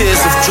see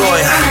tears of joy.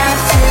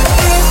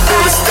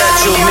 Build a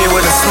statue of me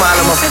with a smile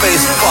on my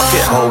face. Fuck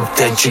it. Hope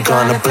that you're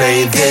gonna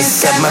play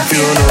this at my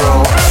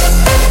funeral.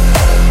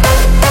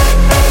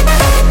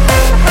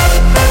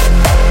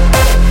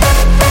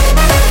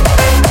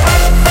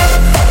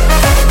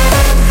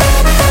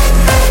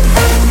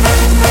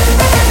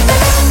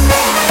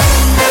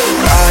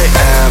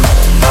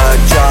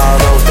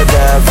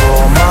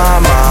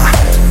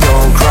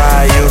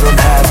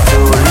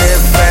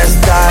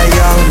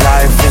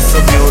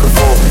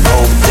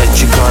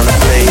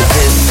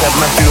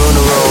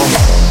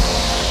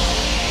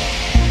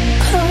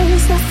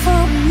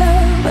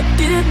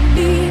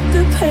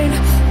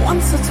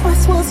 Once or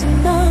twice was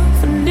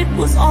enough, and it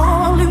was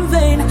all in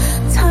vain.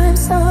 Time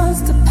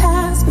starts to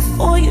pass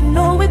before you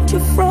know it, you're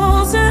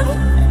frozen.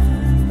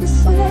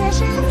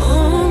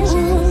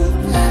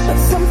 But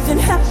something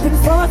happened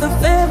for the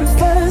very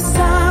first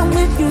time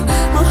with you.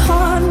 My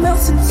heart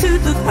melts into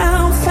the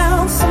ground,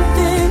 found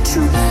something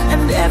true,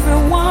 and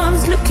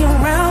everyone's looking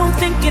around,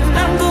 thinking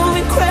I'm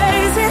going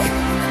crazy.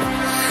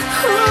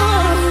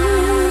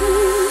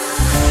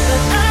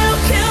 But I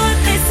don't care what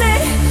they say.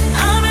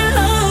 I'm in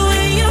love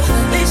with you.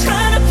 They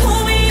try to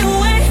pull me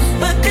away,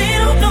 but they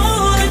don't know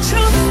the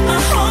truth. My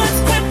heart's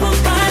crippled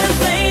by the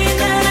vein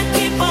that I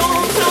keep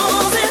on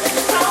closing.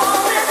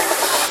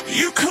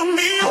 You cut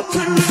me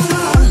open.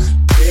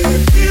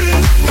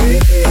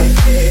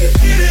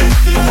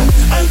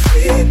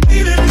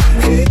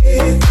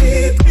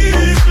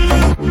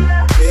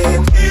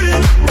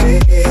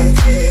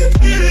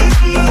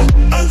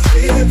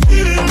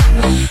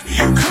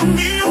 You cut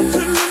me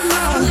open.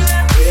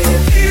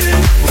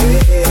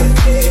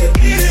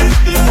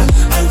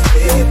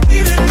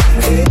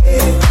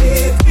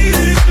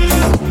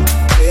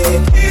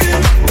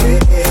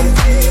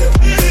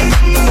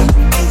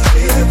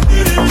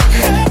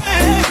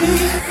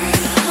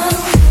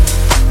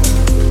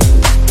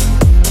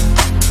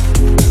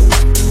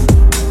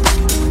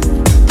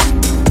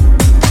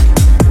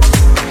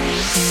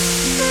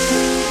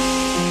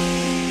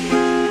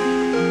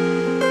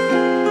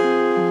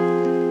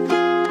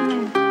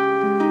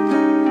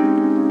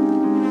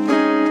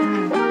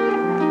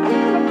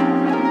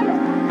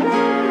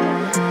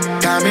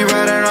 Got me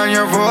riding on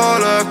your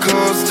roller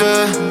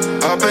coaster.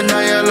 Up and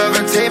down your love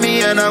and take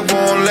me and I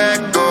won't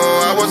let go.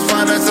 I was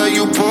fine until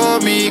you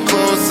pulled me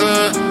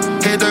closer.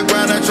 Hit the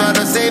ground and try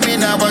to save me,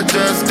 now I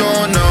just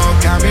don't know.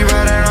 Got me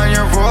riding on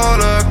your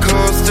roller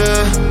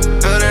coaster.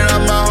 Building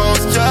up my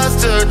hopes just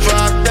to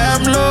drop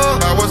them low.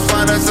 I was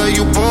fine until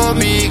you pulled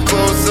me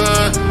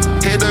closer.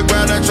 Hit the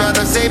ground and try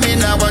to save me,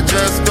 now I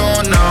just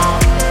don't know.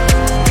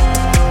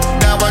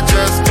 Now I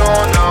just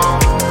don't know.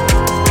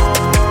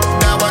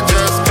 Now I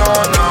just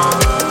don't know.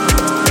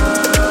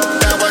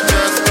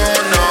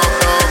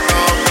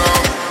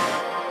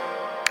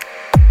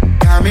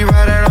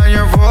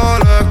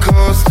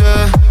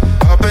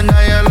 Up and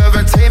down your love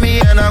and take me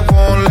and I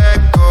won't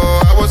let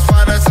go. I was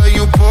fine until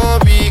you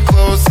pulled me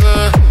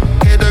closer.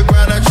 Hit the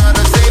ground and try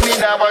to save me,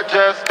 now I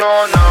just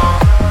don't know.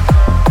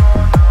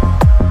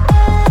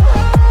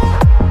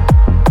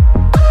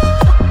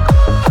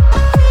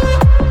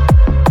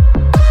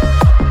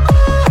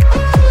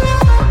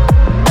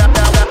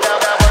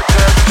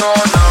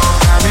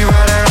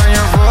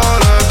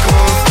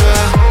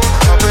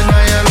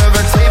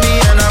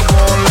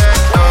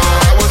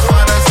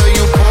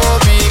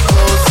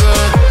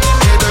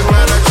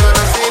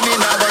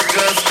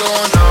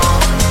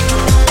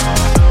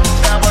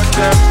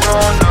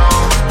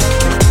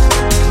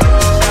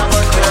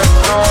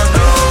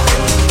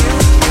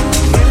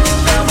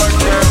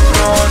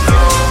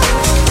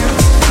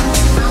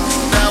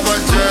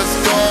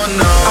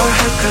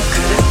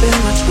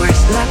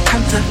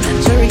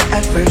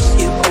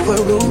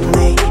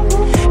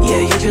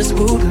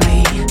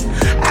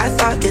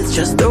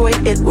 Just the way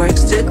it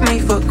works, took me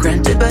for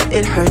granted, but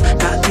it hurt.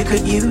 Thought you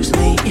could use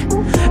me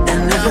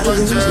and never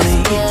lose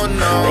me.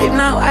 Babe,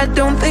 now I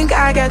don't think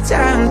I got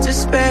time to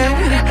spare.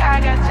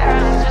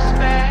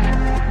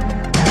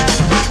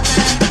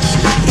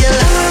 You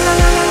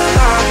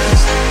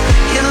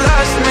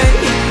lost me.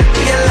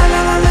 You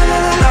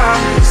lost me.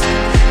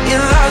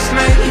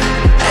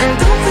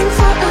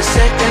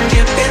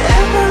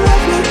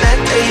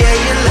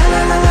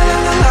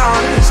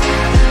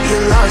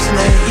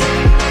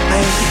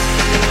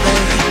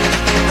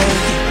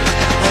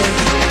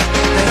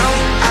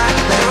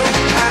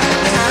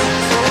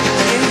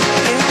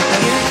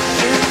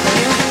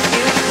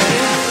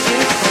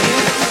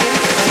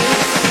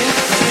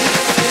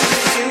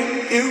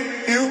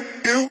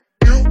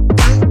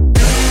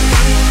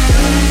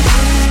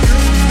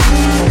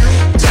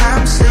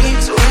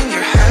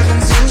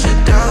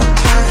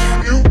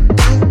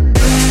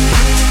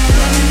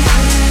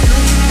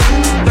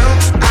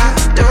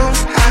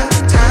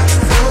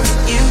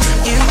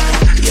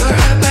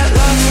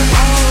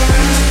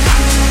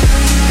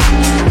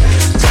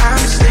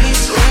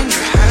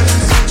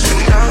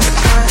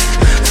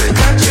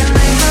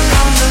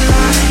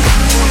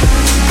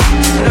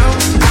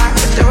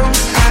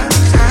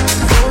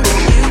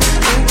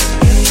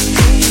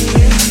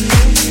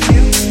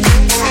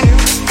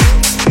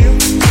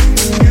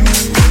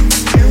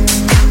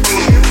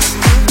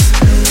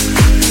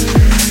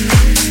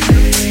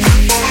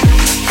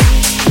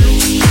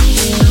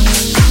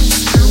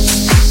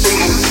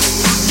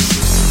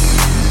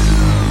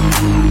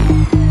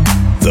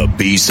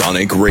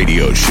 B-Sonic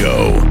Radio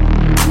Show.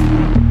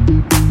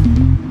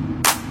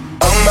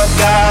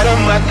 Oh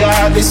my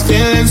God, these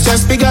feelings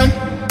just begun.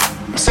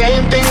 I'm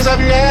saying things I've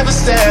never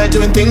said,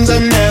 doing things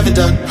I've never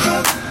done.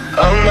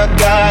 Oh my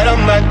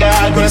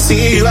God, when I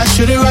see you I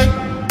should it right.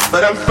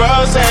 But I'm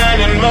frozen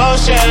in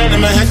motion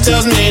and my head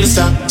tells me to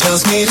stop.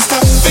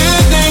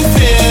 Feeling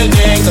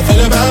feelings I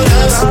feel about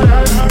us.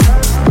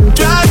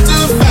 Try to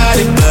fight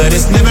it, but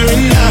it's never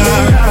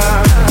enough.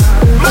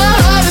 My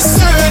heart is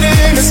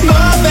hurting, it's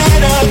more than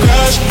a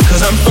crush.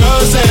 Cause I'm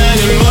frozen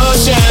in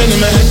motion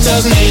and my head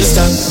tells me to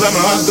stop. Where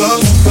my heart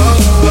goes,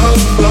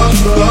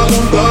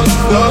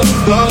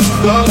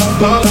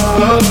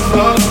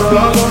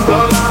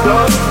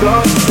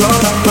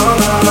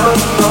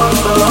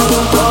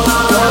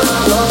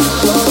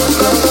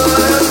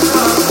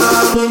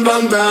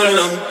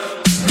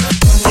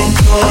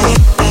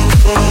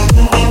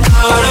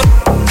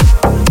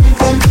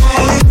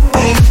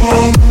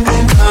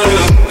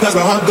 cause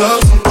my heart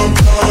goes.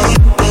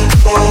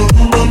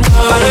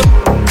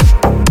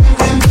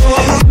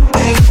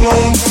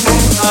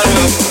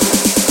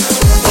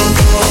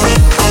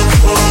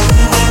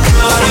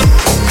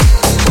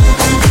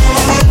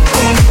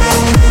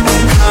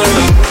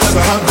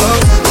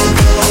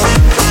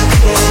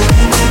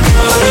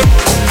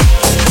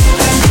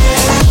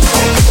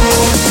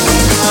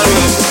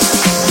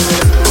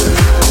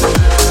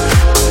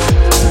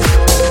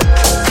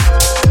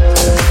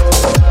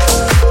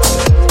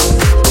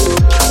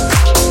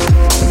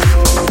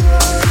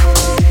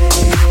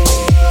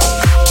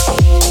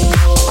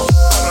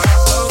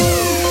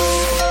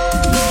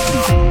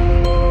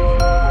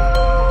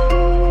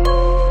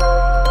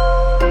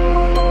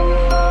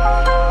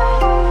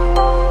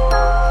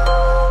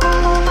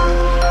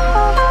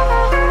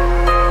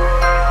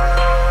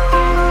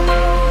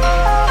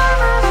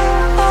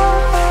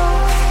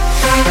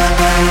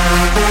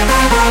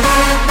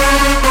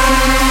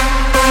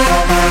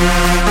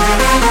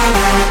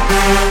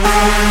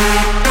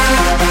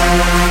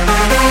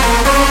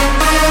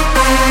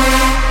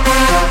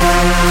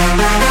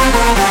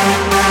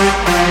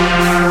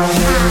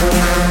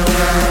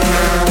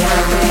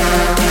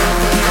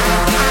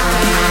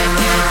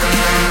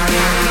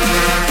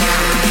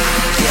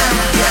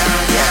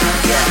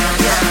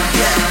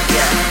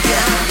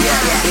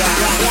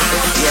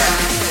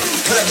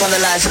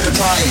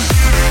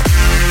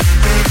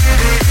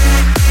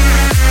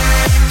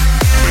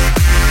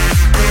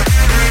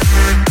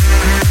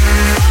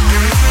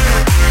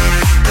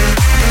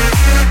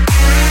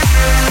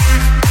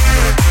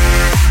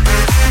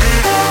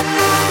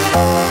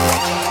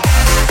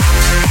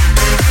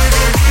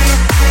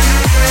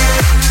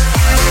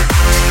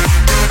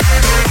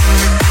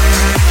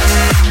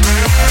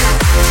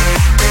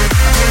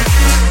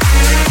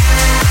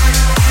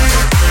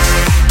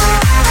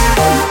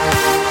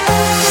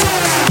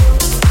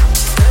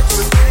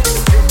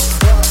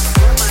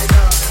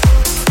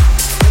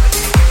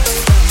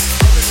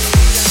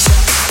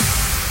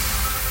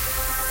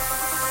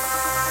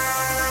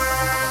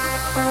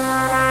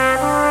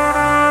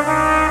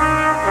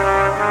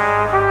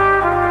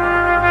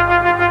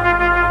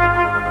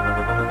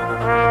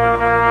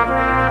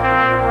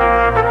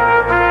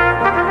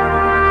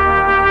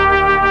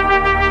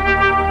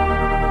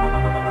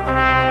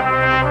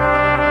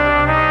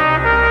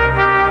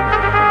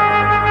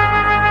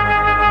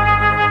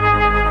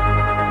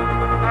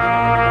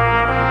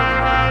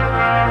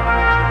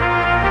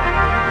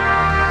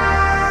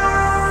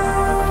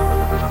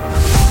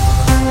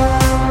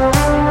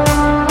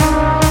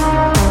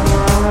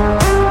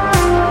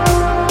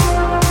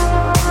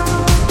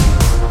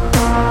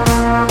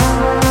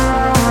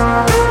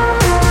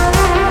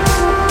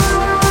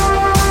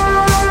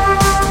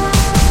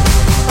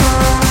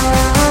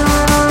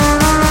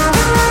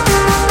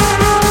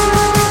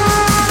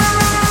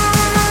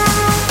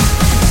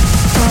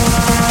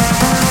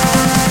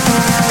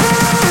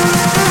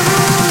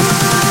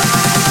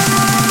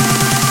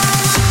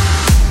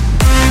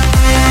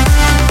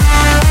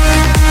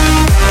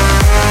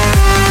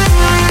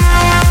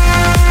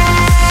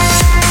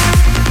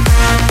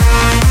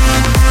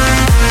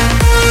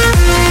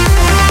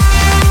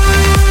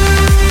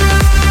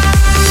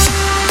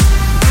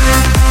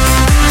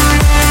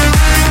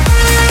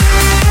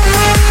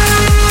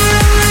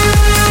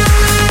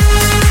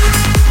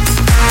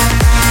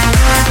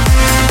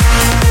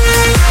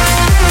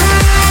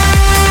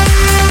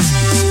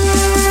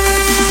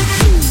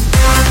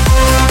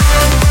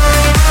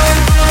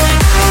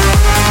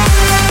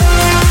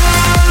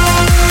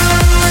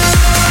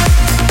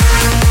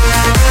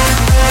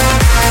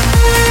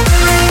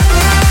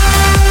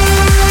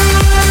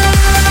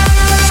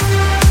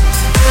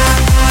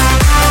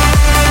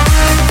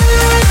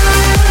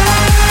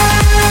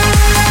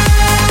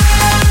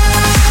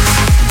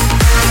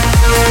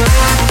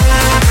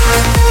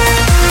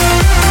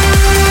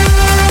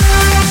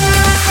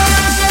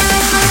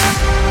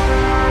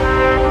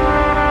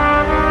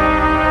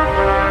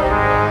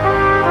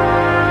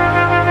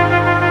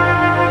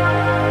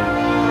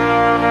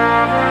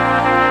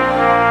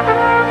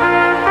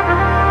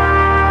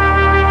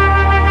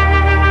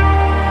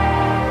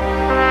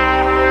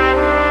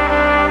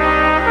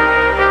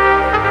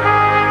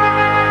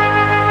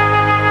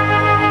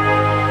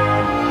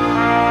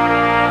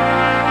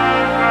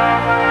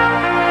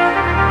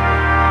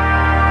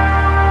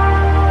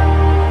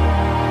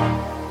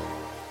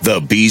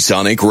 The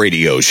B-Sonic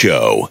Radio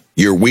Show,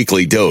 your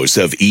weekly dose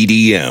of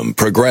EDM,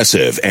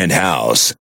 progressive, and house.